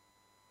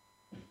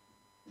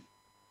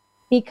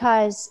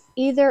 Because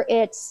either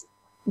it's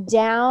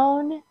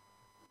down,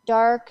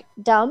 dark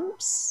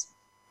dumps,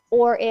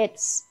 or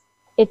it's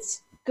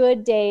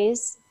good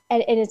days,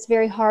 and it's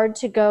very hard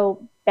to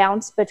go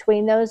bounce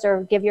between those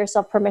or give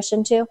yourself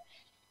permission to.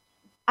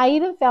 I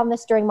even found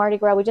this during Mardi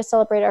Gras. We just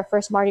celebrated our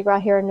first Mardi Gras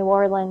here in New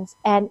Orleans,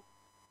 and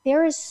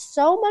there is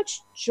so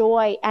much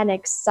joy and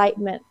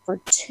excitement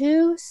for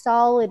 2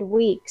 solid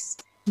weeks.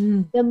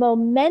 The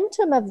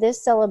momentum of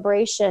this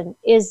celebration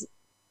is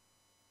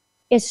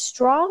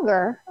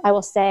stronger, I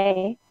will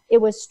say.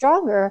 It was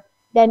stronger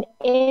than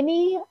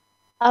any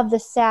of the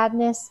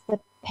sadness, the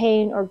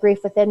pain, or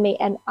grief within me.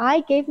 And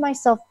I gave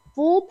myself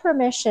full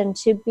permission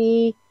to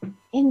be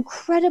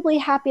incredibly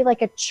happy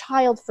like a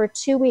child for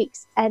 2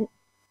 weeks. And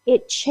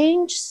it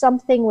changed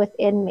something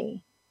within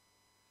me.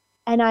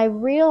 And I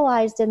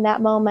realized in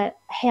that moment,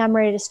 hey, I'm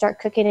ready to start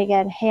cooking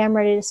again. Hey, I'm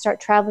ready to start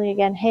traveling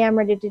again. Hey, I'm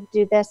ready to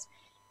do this.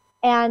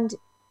 And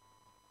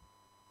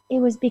it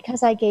was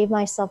because I gave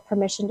myself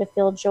permission to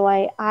feel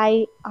joy.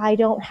 I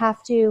don't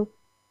have to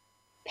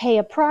pay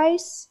a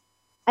price.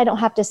 I don't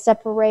have to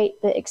separate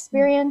the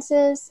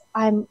experiences.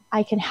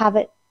 I can have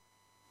it,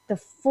 the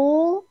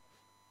full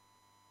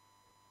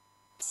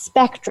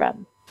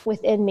spectrum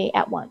within me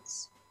at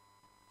once.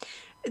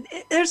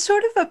 There's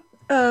sort of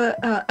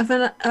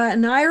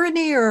an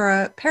irony or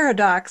a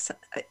paradox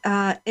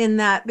in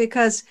that,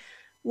 because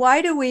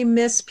why do we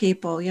miss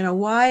people?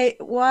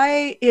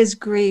 Why is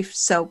grief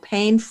so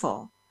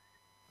painful?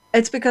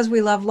 It's because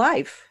we love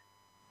life,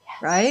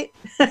 yes. Right?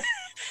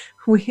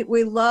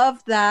 we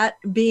love that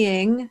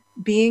being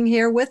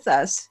here with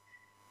us,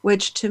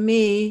 which to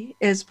me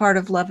is part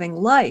of loving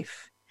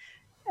life.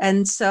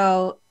 And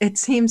so it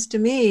seems to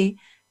me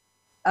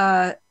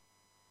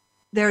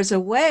there's a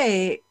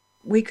way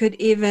we could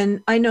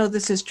even, I know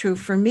this is true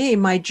for me,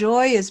 my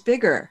joy is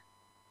bigger.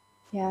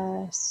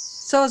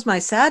 Yes. So is my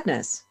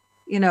sadness.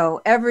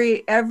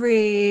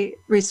 Every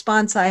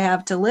response I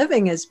have to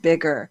living is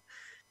bigger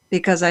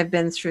because I've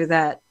been through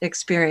that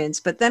experience.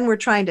 But then we're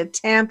trying to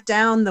tamp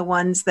down the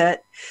ones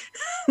that,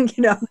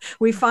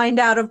 we find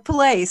out of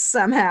place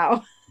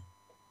somehow.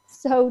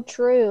 So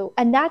true.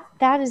 And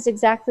that is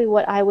exactly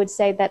what I would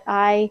say, that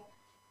I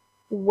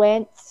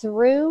went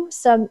through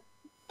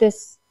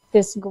this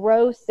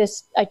growth,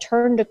 I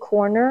turned a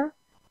corner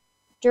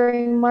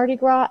during Mardi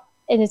Gras,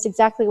 and it's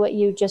exactly what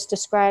you just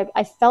described.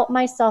 I felt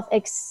myself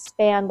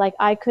expand, like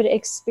I could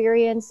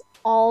experience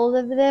all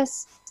of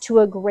this to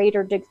a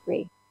greater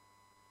degree.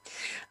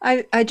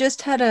 I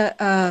just had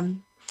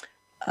a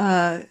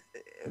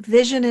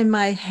vision in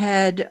my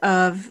head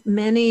of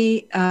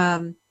many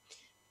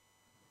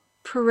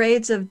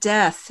parades of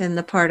death in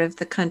the part of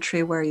the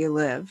country where you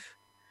live.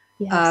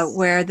 Yes.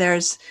 Where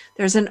there's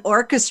an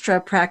orchestra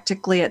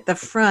practically at the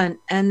front,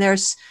 and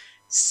there's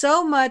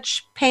so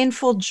much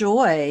painful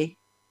joy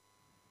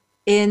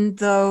in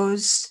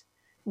those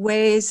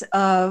ways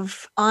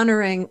of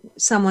honoring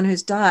someone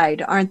who's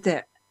died, aren't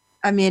there?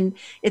 I mean,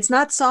 it's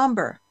not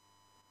somber.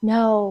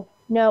 No,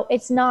 No,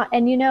 it's not.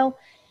 And, you know,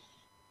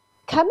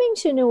 coming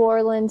to New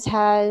Orleans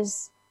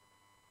has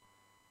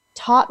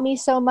taught me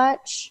so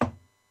much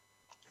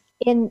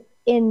in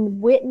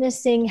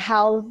witnessing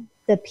how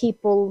the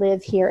people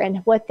live here and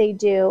what they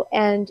do.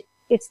 And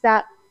it's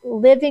that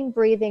living,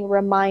 breathing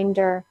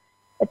reminder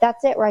that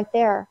that's it right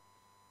there.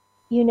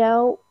 You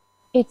know,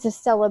 it's a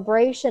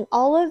celebration.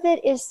 All of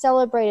it is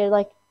celebrated.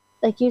 Like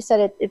you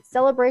said, it's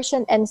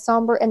celebration and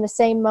somber in the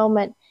same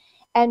moment.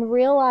 And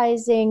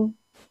realizing,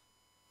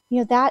 you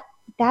know,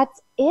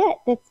 that's it.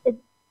 That's it.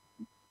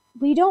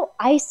 We don't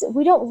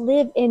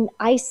live in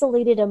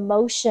isolated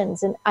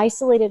emotions and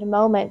isolated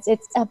moments.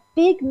 It's a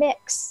big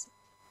mix.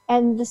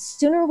 And the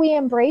sooner we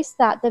embrace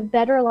that, the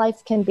better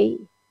life can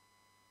be.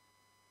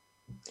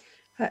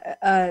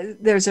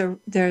 There's a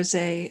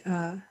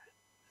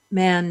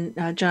man,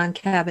 John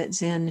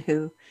Kabat-Zinn,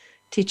 who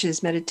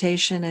teaches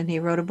meditation, and he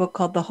wrote a book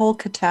called The Whole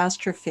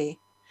Catastrophe.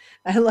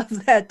 I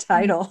love that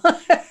title.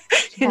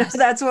 You know,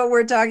 that's what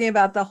we're talking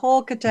about, the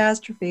whole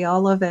catastrophe,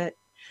 all of it.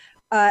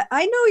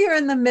 I know you're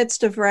in the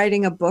midst of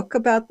writing a book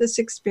about this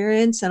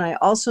experience, and I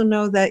also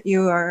know that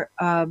you are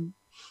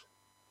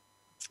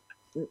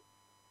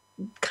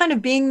kind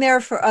of being there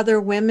for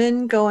other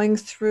women going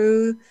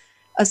through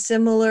a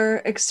similar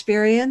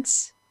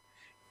experience.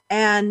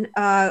 And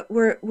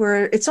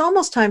it's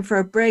almost time for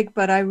a break,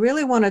 but I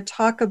really want to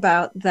talk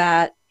about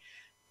that.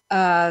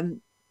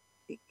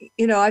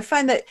 You know, I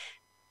find that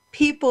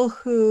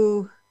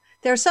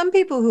there are some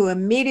people who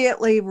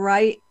immediately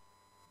write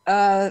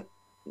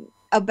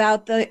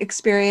about the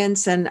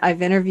experience, and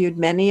I've interviewed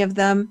many of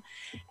them.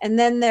 And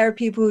then there are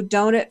people who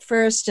don't at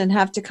first and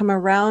have to come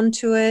around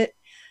to it,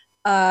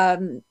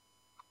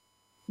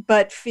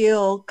 but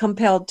feel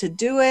compelled to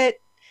do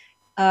it.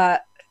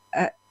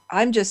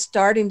 I'm just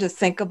starting to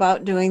think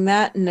about doing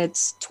that, and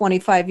it's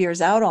 25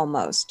 years out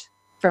almost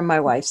from my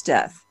wife's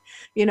death.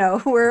 You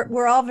know,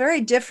 we're all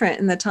very different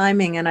in the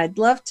timing, and I'd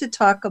love to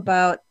talk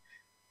about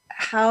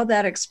how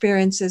that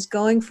experience is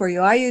going for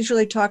you. I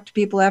usually talk to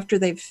people after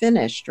they've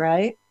finished,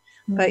 right?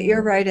 Mm-hmm. But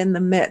you're right in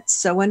the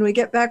midst. So when we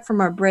get back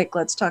from our break,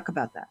 let's talk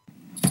about that.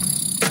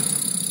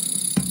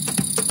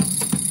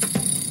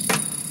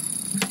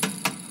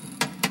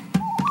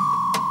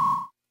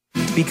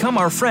 Become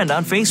our friend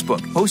on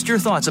Facebook. Post your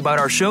thoughts about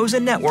our shows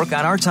and network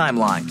on our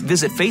timeline.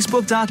 Visit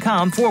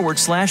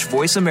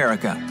facebook.com/Voice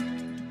America.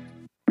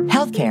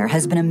 Healthcare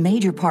has been a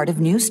major part of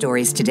news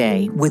stories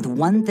today, with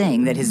one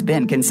thing that has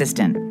been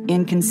consistent: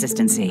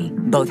 inconsistency.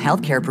 Both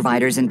healthcare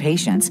providers and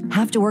patients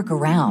have to work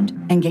around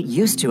and get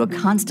used to a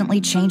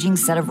constantly changing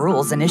set of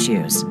rules and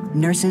issues.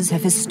 Nurses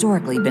have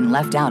historically been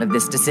left out of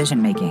this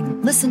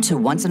decision-making. Listen to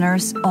Once a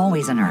Nurse,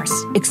 Always a Nurse,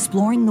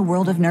 exploring the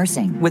world of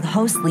nursing with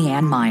host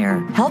Leanne Meyer.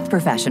 Health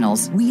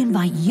professionals, we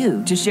invite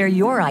you to share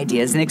your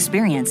ideas and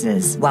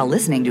experiences while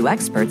listening to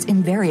experts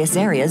in various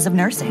areas of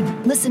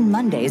nursing. Listen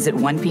Mondays at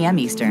 1 p.m.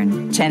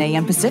 Eastern, 10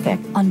 a.m. Pacific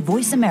on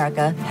Voice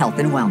America Health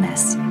and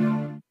Wellness.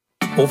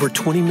 Over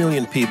 20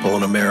 million people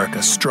in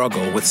America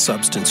struggle with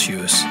substance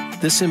use.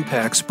 This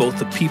impacts both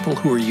the people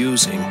who are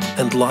using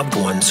and loved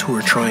ones who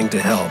are trying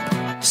to help.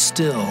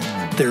 Still,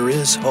 there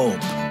is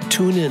hope.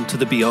 Tune in to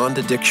the Beyond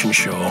Addiction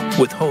Show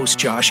with host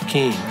Josh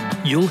King.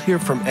 You'll hear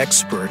from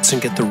experts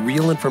and get the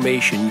real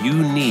information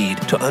you need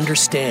to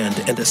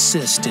understand and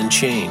assist in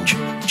change.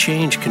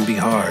 Change can be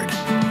hard.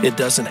 It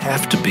doesn't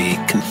have to be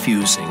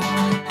confusing.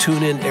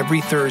 Tune in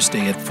every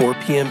Thursday at 4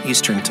 p.m.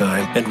 Eastern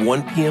Time and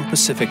 1 p.m.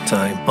 Pacific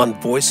Time on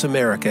Voice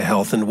America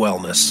Health and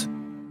Wellness.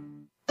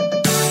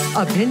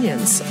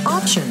 Opinions,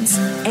 options,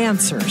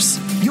 answers.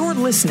 You're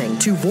listening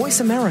to Voice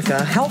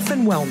America Health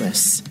and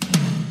Wellness.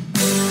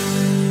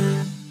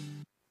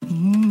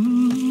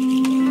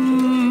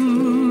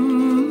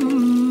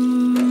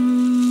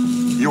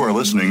 You are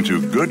listening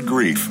to Good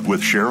Grief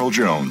with Cheryl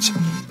Jones.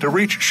 To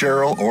reach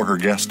Cheryl or her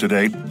guest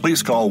today,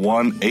 please call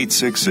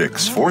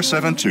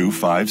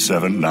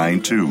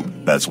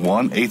 1-866-472-5792. That's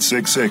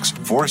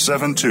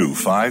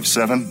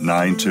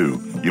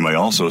 1-866-472-5792. You may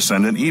also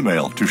send an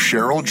email to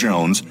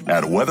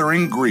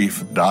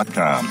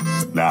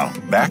CherylJones@weatheringgrief.com. Now,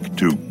 back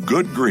to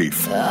Good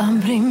Grief.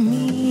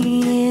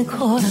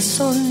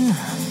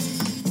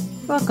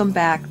 Welcome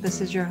back.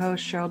 This is your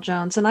host, Cheryl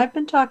Jones, and I've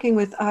been talking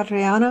with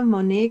Adriana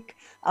Monique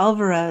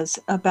Alvarez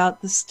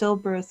about the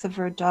stillbirth of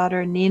her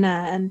daughter,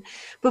 Nina. And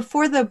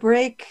before the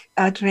break,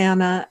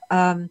 Adriana,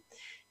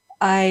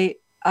 I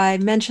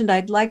mentioned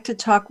I'd like to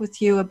talk with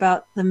you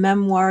about the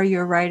memoir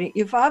you're writing.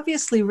 You've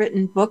obviously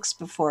written books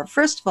before.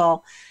 First of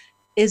all,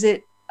 is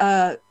it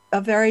a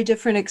very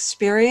different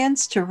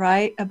experience to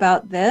write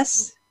about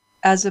this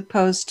as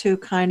opposed to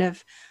kind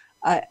of,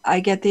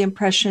 I get the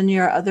impression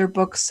your other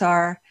books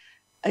are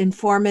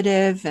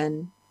informative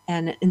and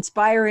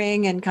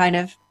inspiring and kind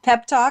of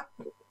pep talk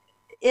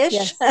ish.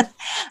 Yes,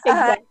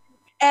 exactly.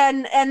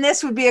 And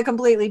this would be a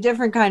completely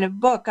different kind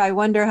of book. I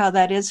wonder how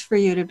that is for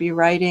you to be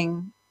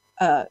writing,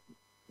 about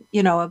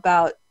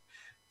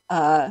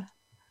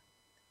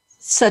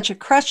such a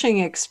crushing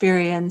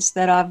experience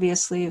that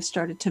obviously you've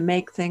started to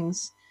make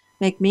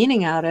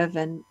meaning out of,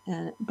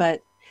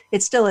 but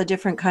it's still a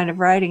different kind of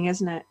writing,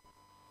 isn't it?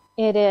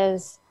 It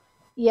is.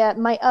 Yeah,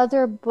 my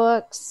other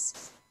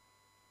books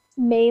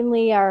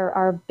mainly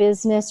are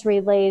business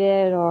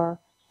related, or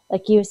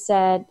like you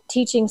said,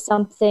 teaching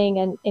something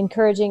and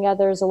encouraging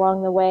others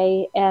along the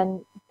way.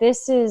 And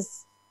this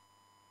is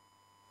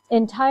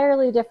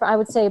entirely different. I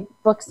would say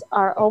books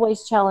are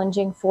always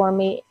challenging for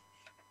me,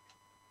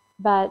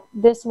 but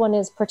this one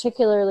is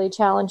particularly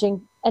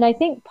challenging. And I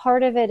think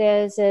part of it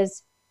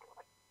is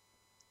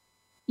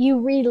you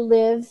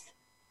relive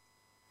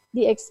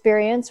the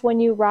experience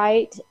when you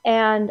write,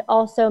 and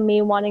also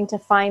me wanting to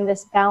find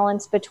this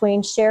balance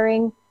between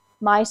sharing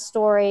my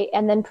story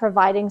and then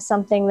providing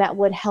something that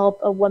would help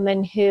a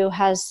woman who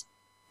has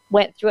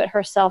went through it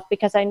herself.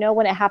 Because I know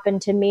when it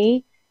happened to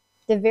me,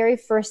 the very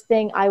first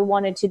thing I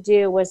wanted to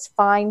do was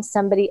find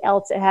somebody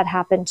else it had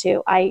happened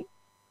to. I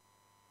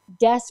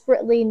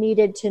desperately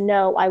needed to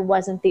know I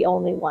wasn't the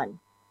only one.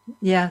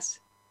 Yes.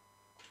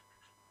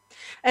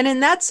 And in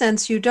that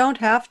sense, you don't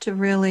have to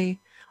really,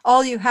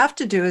 all you have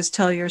to do is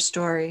tell your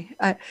story.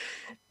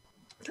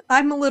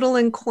 I'm a little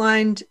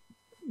inclined,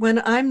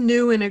 when I'm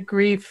new in a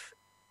grief,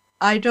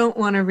 I don't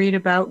want to read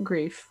about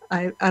grief.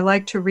 I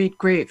like to read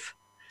grief.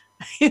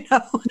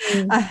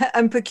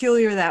 I'm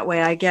peculiar that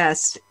way, I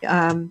guess.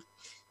 I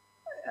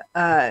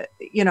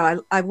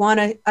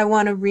want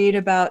to read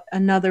about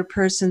another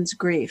person's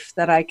grief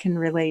that I can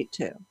relate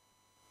to.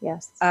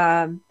 Yes.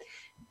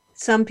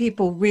 Some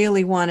people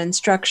really want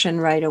instruction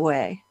right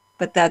away,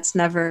 but that's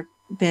never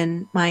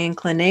been my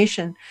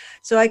inclination.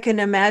 So I can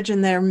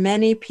imagine there are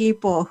many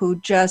people who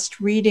just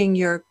reading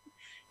your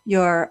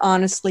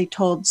honestly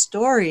told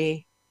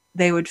story,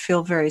 they would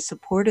feel very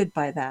supported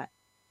by that.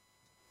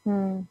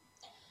 Even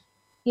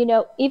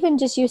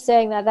just you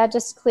saying that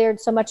just cleared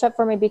so much up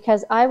for me,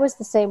 because I was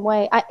the same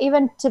way.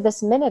 Even to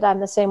this minute, I'm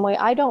the same way.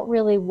 I don't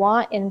really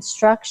want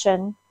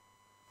instruction.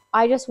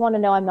 I just want to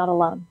know I'm not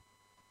alone.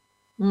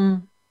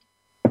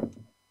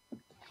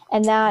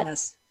 And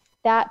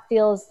that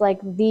feels like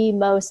the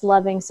most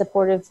loving,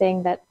 supportive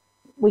thing that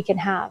we can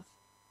have.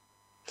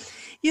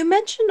 You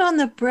mentioned on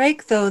the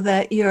break, though,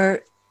 that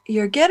you're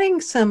getting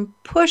some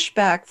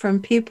pushback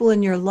from people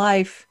in your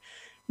life,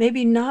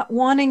 maybe not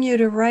wanting you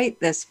to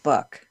write this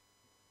book.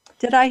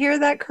 Did I hear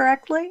that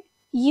correctly?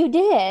 You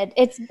did.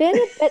 It's been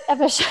a bit of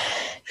a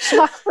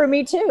shock for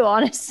me too,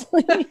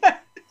 honestly.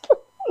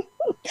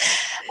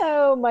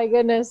 Oh my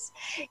goodness.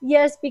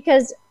 Yes,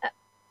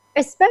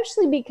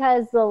 especially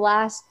because the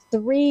last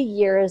 3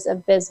 years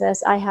of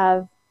business, I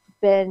have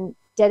been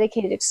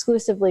dedicated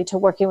exclusively to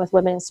working with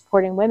women and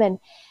supporting women.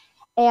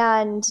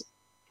 And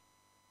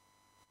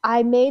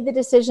I made the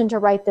decision to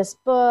write this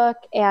book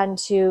and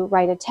to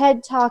write a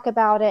TED Talk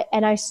about it.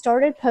 And I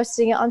started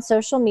posting it on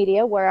social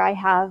media, where I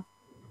have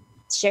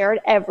shared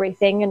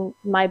everything in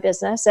my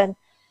business. And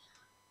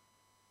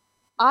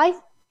I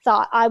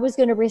thought I was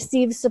going to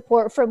receive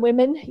support from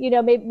women.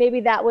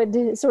 Maybe that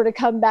would sort of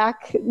come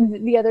back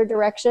the other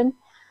direction.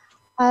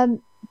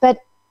 But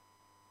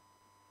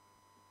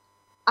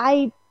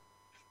I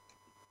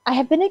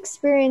have been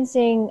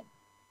experiencing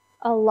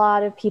a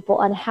lot of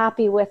people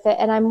unhappy with it.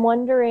 And I'm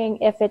wondering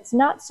if it's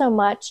not so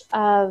much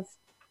of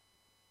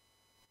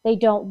they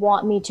don't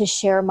want me to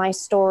share my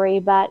story,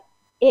 but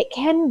it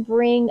can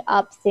bring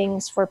up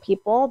things for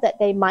people that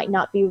they might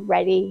not be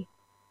ready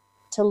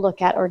to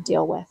look at or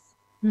deal with.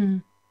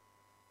 And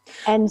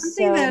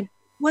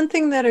one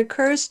thing that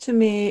occurs to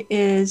me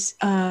is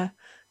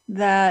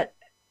that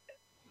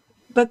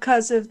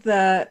because of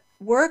the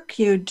work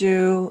you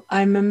do,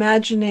 I'm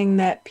imagining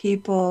that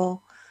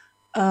people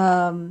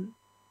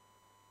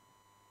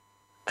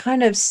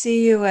kind of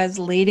see you as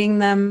leading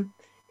them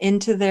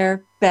into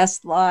their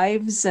best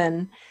lives.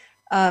 And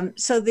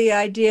so the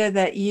idea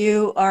that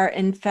you are,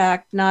 in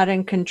fact, not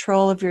in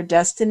control of your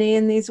destiny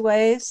in these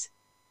ways,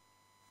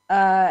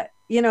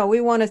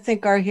 we want to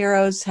think our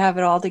heroes have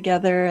it all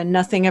together and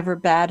nothing ever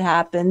bad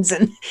happens.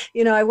 And,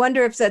 I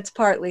wonder if that's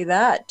partly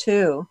that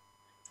too.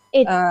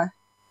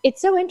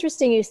 It's so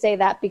interesting you say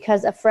that,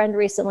 because a friend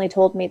recently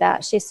told me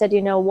that. She said,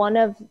 one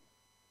of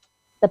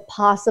the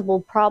possible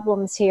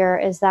problems here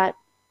is that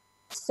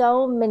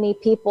so many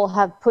people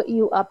have put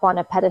you up on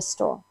a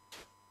pedestal.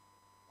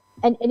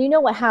 And you know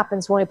what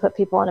happens when we put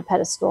people on a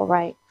pedestal,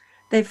 right?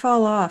 They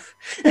fall off.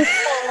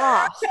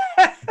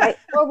 Right?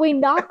 Or we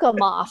knock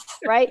them off,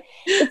 right?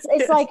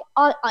 It's like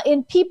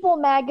in People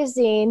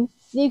magazine,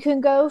 you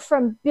can go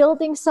from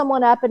building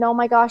someone up and, oh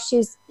my gosh,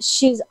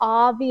 she's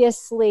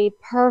obviously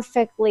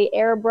perfectly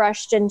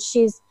airbrushed and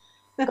she's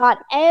got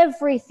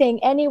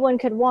everything anyone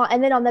could want.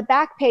 And then on the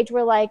back page,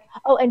 we're like,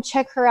 oh, and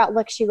check her out.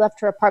 Look, she left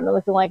her apartment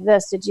looking like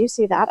this. Did you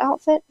see that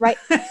outfit? Right?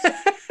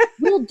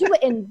 We'll do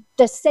it in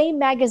the same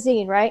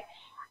magazine, right?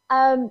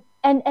 And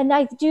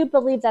I do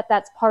believe that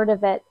that's part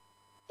of it.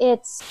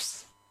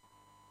 It's,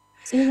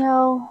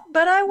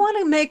 But I want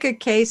to make a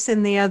case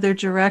in the other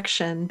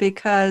direction,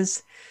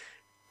 because,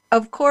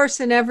 of course,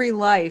 in every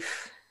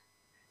life,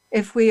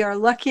 if we are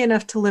lucky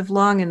enough to live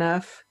long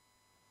enough,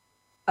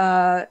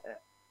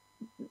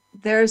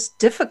 there's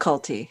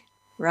difficulty,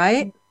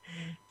 right?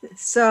 Mm-hmm.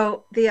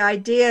 So the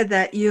idea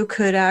that you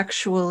could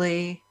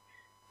actually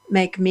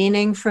make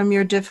meaning from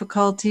your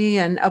difficulty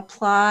and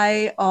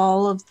apply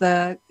all of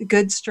the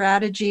good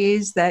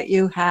strategies that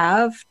you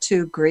have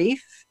to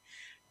grief,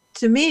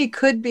 to me,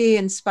 could be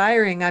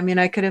inspiring. I mean,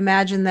 I could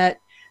imagine that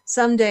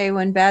someday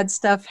when bad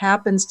stuff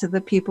happens to the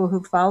people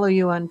who follow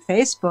you on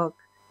Facebook,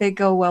 they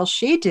go, well,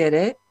 she did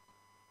it.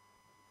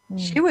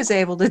 She was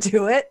able to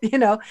do it.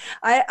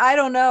 I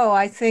don't know.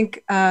 I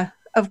think,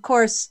 of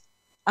course,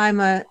 I'm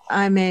a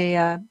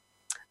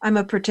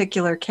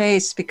particular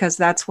case because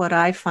that's what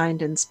I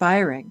find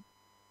inspiring.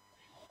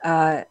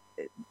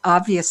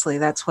 Obviously,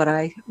 that's what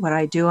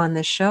I do on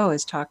this show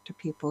is talk to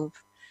people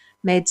who've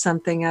made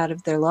something out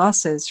of their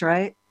losses,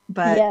 right?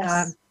 But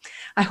yes.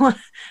 I want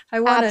to, I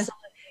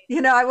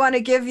want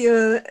to give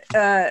you,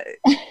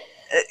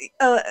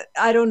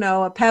 I don't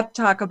know, a pep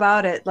talk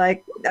about it.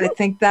 Like, I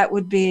think that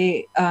would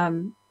be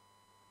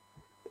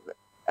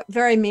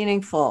very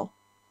meaningful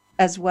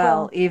as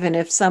well, even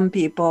if some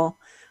people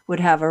would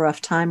have a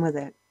rough time with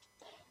it.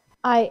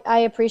 I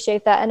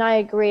appreciate that. And I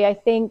agree. I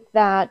think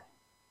that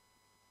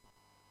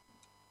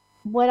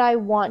what I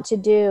want to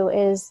do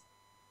is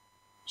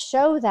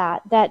show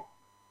that,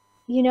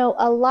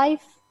 a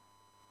life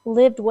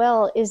lived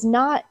well is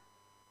not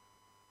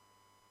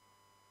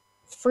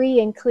free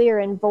and clear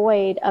and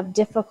void of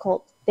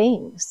difficult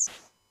things.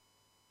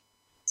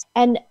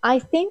 And I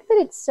think that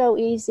it's so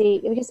easy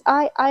because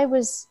I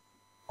was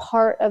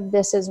part of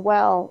this as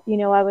well.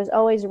 I was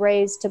always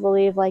raised to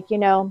believe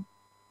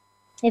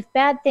if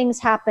bad things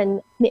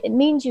happen, it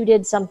means you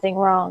did something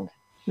wrong.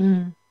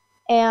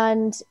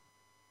 And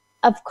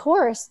of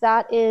course,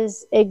 that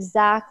is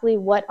exactly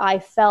what I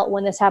felt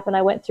when this happened.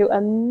 I went through a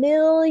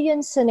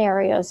million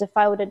scenarios. If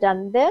I would have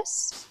done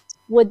this,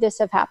 would this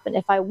have happened?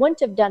 If I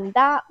wouldn't have done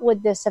that,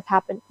 would this have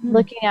happened?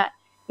 Looking at,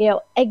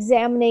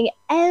 examining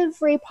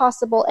every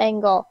possible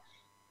angle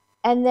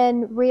and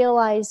then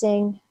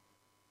realizing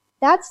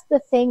that's the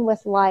thing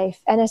with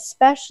life, and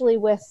especially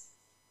with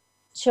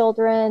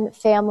children,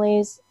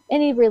 families,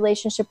 any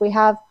relationship we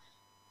have,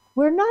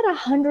 we're not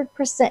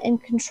 100% in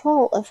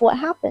control of what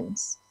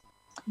happens.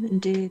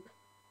 Indeed.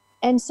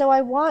 And so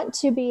I want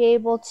to be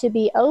able to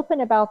be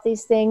open about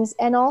these things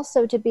and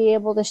also to be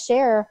able to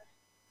share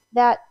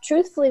that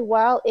truthfully,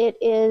 while it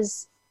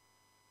is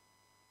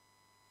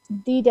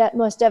the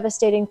most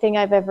devastating thing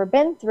I've ever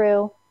been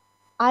through,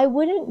 I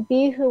wouldn't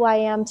be who I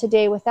am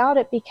today without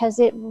it, because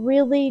it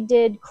really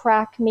did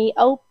crack me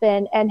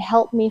open and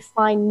help me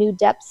find new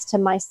depths to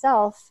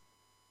myself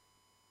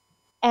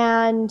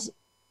and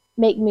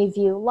make me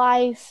view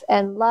life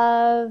and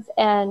love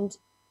and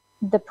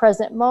the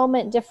present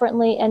moment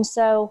differently. And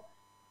so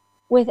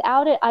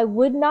without it, I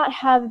would not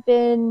have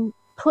been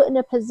put in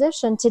a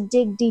position to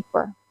dig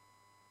deeper.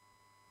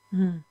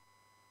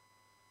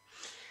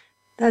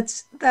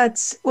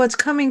 That's what's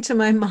coming to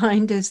my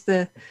mind is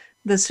the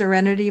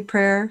serenity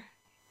prayer,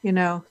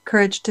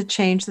 courage to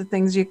change the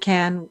things you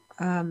can,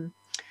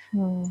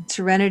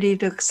 serenity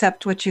to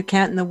accept what you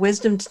can't, and the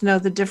wisdom to know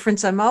the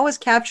difference. I'm always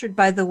captured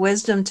by the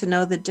wisdom to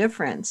know the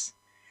difference.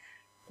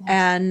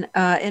 And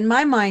in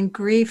my mind,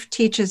 grief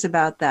teaches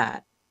about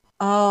that.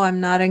 Oh, I'm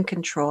not in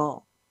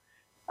control.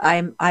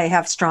 I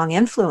have strong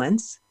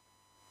influence.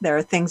 There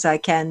are things I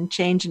can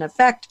change and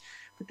affect,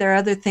 but there are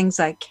other things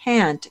I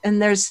can't.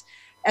 And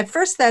at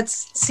first that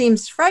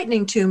seems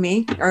frightening to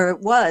me, or it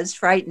was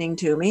frightening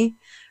to me,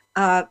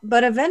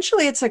 but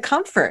eventually it's a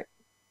comfort.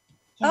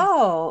 Yes.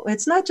 Oh,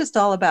 it's not just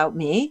all about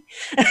me.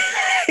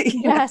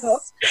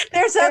 Yes.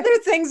 There's other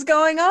things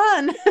going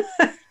on.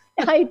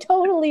 I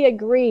totally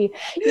agree.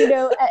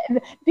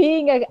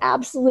 Being an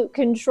absolute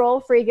control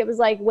freak, it was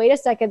like, wait a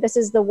second, this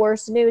is the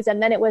worst news.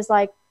 And then it was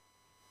like,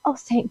 oh,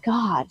 thank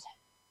God.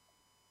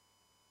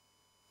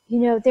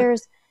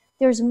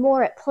 There's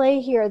more at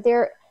play here.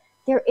 There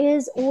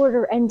is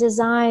order and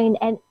design.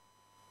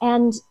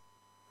 And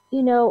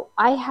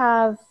I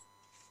have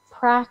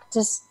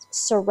practiced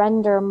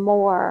surrender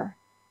more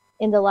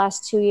in the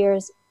last 2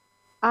 years.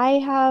 I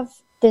have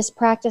this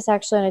practice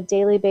actually on a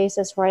daily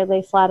basis where I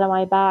lay flat on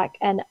my back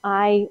and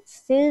I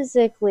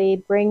physically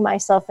bring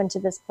myself into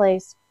this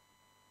place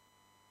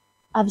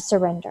of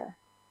surrender.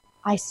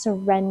 I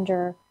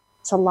surrender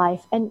to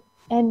life. And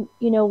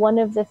one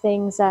of the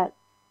things that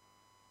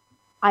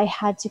I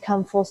had to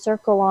come full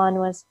circle on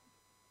was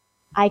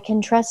I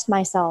can trust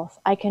myself.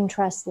 I can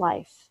trust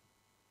life.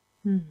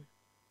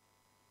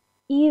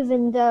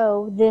 Even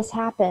though this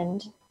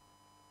happened,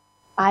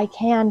 I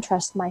can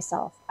trust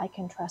myself. I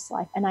can trust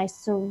life. And I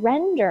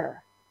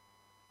surrender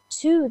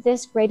to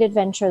this great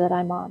adventure that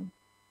I'm on.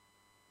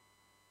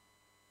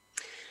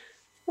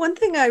 One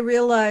thing I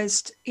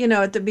realized,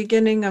 at the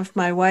beginning of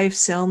my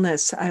wife's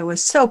illness, I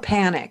was so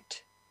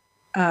panicked,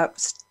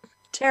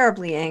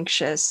 terribly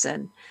anxious,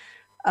 and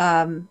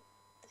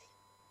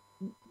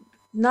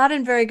not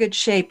in very good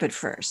shape at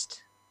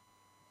first.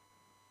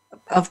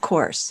 Of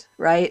course,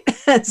 right?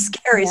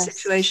 Scary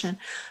situation.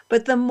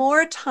 But the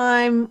more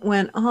time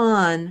went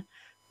on,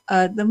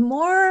 the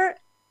more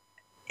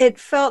it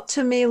felt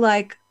to me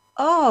like,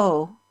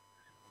 oh,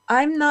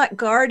 I'm not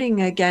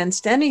guarding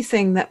against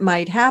anything that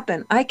might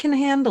happen. I can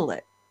handle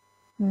it.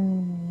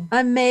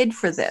 I'm made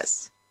for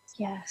this.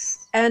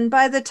 Yes. And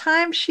by the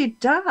time she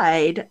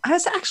died, I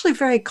was actually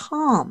very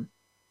calm.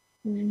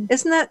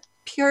 Isn't that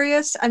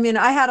curious? I mean,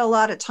 I had a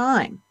lot of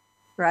time,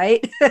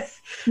 right?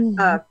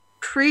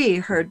 Pre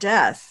her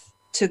death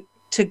to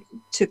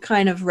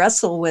kind of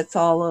wrestle with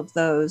all of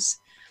those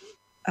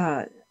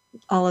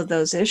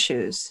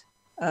issues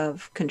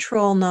of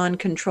control,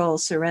 non-control,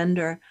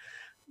 surrender.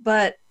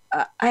 But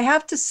I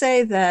have to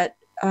say that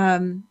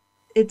I'm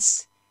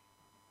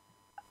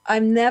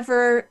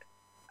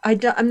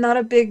not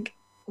a big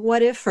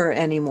what if-er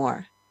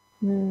anymore.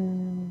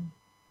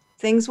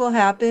 Things will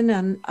happen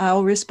and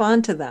I'll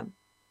respond to them.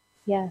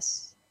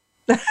 Yes.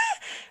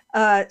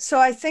 So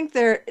I think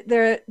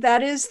that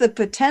is the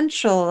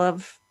potential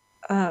of,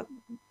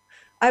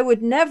 I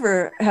would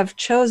never have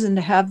chosen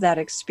to have that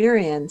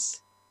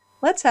experience.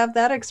 Let's have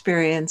that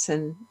experience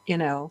and,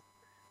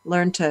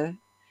 learn to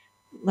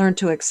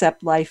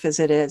accept life as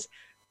it is.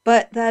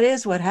 But that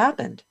is what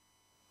happened.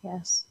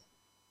 Yes.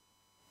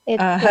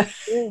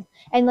 It's true.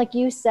 And like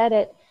you said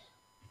it,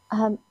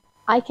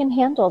 I can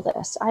handle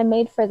this. I'm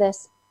made for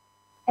this.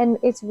 And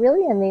it's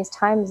really in these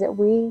times that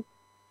we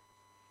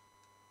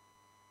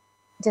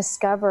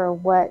discover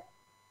what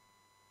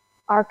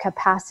our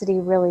capacity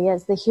really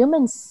is. The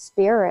human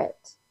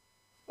spirit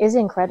is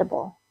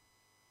incredible.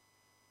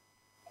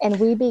 And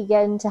we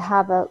begin to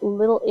have a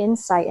little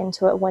insight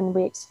into it when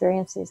we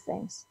experience these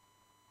things.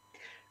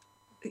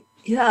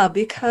 Yeah,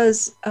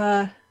 because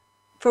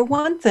for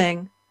one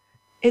thing,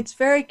 it's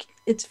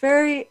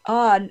very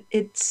odd.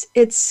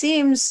 It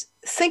seems,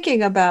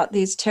 thinking about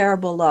these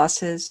terrible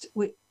losses,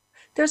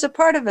 there's a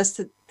part of us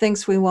that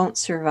thinks we won't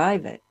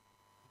survive it.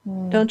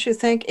 Don't you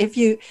think?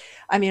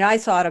 I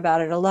thought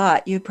about it a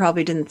lot. You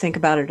probably didn't think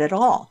about it at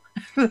all,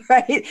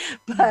 right?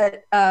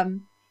 But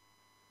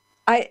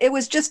it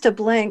was just a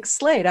blank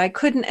slate. I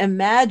couldn't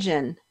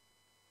imagine,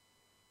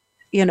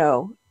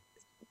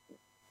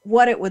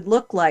 what it would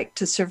look like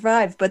to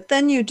survive. But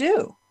then you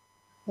do.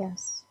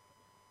 Yes.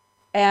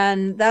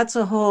 And that's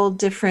a whole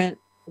different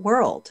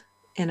world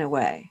in a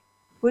way.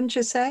 Wouldn't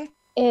you say?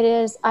 It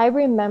is. I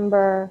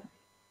remember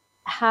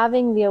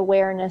having the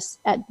awareness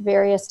at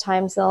various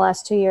times in the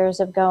last 2 years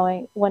of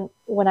going,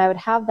 when I would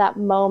have that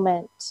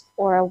moment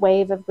or a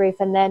wave of grief,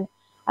 and then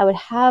I would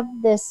have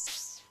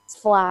this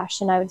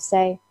flash and I would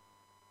say,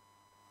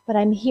 but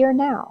I'm here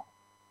now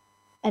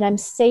and I'm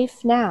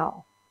safe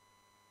now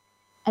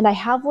and I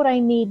have what I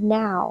need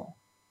now.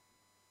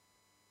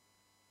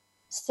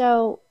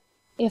 So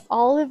if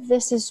all of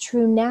this is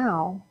true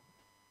now,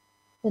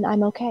 then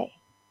I'm okay.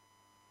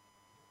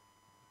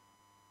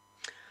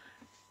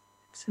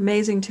 It's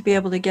amazing to be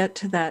able to get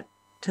to that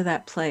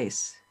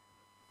place.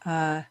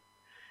 All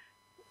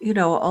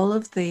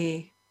of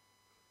the,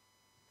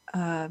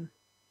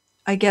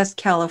 I guess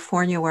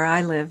California where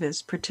I live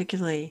is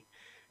particularly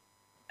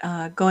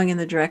going in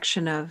the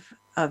direction of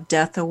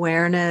death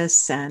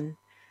awareness, and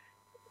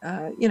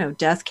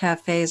death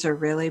cafes are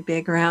really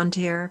big around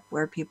here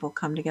where people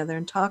come together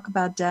and talk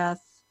about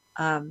death,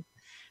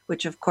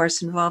 which of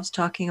course involves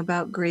talking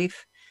about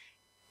grief.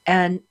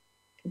 And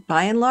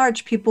by and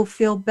large, people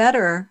feel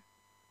better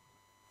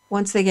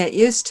once they get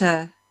used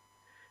to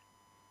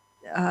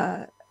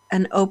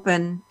an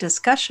open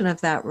discussion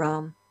of that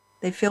realm.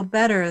 They feel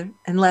better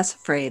and less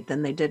afraid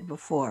than they did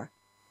before.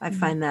 I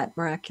find that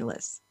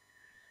miraculous.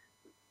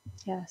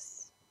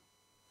 Yes.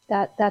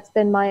 That's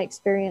been my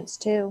experience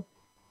too.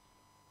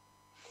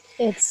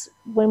 It's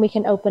when we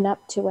can open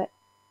up to it,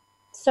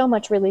 so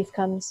much relief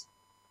comes.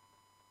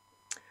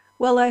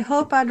 Well, I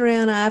hope,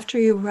 Adriana, after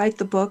you write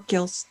the book,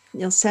 you'll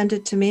send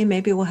it to me.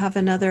 Maybe we'll have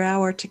another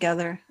hour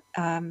together,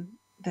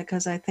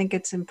 because I think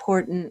it's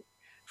important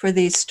for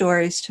these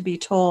stories to be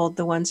told,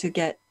 the ones who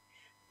get,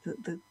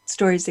 the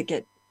stories that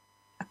get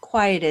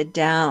quieted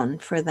down,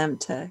 for them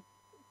to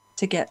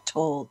get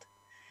told.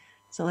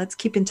 So let's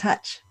keep in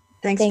touch.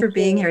 Thanks for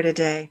being here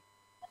today.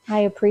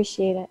 I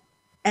appreciate it.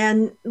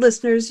 And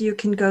listeners, you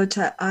can go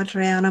to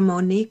Adriana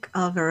Monique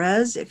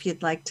Alvarez if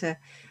you'd like to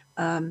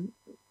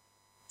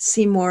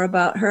see more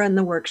about her and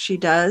the work she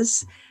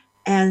does.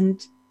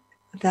 And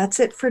that's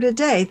it for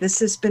today. This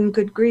has been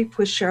Good Grief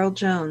with Cheryl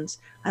Jones.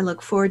 I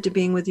look forward to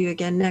being with you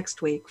again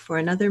next week for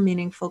another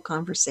meaningful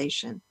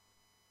conversation.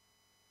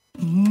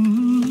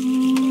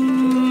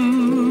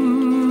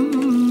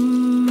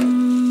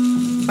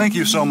 Thank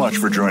you so much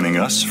for joining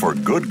us for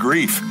Good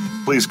Grief.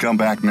 Please come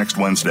back next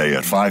Wednesday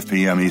at 5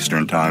 p.m.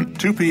 Eastern Time,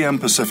 2 p.m.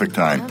 Pacific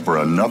Time for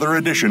another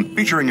edition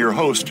featuring your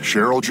host,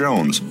 Cheryl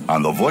Jones,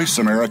 on the Voice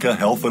America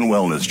Health and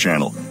Wellness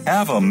Channel.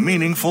 Have a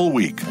meaningful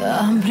week.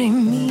 Abre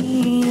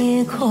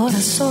mi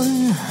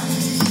corazón.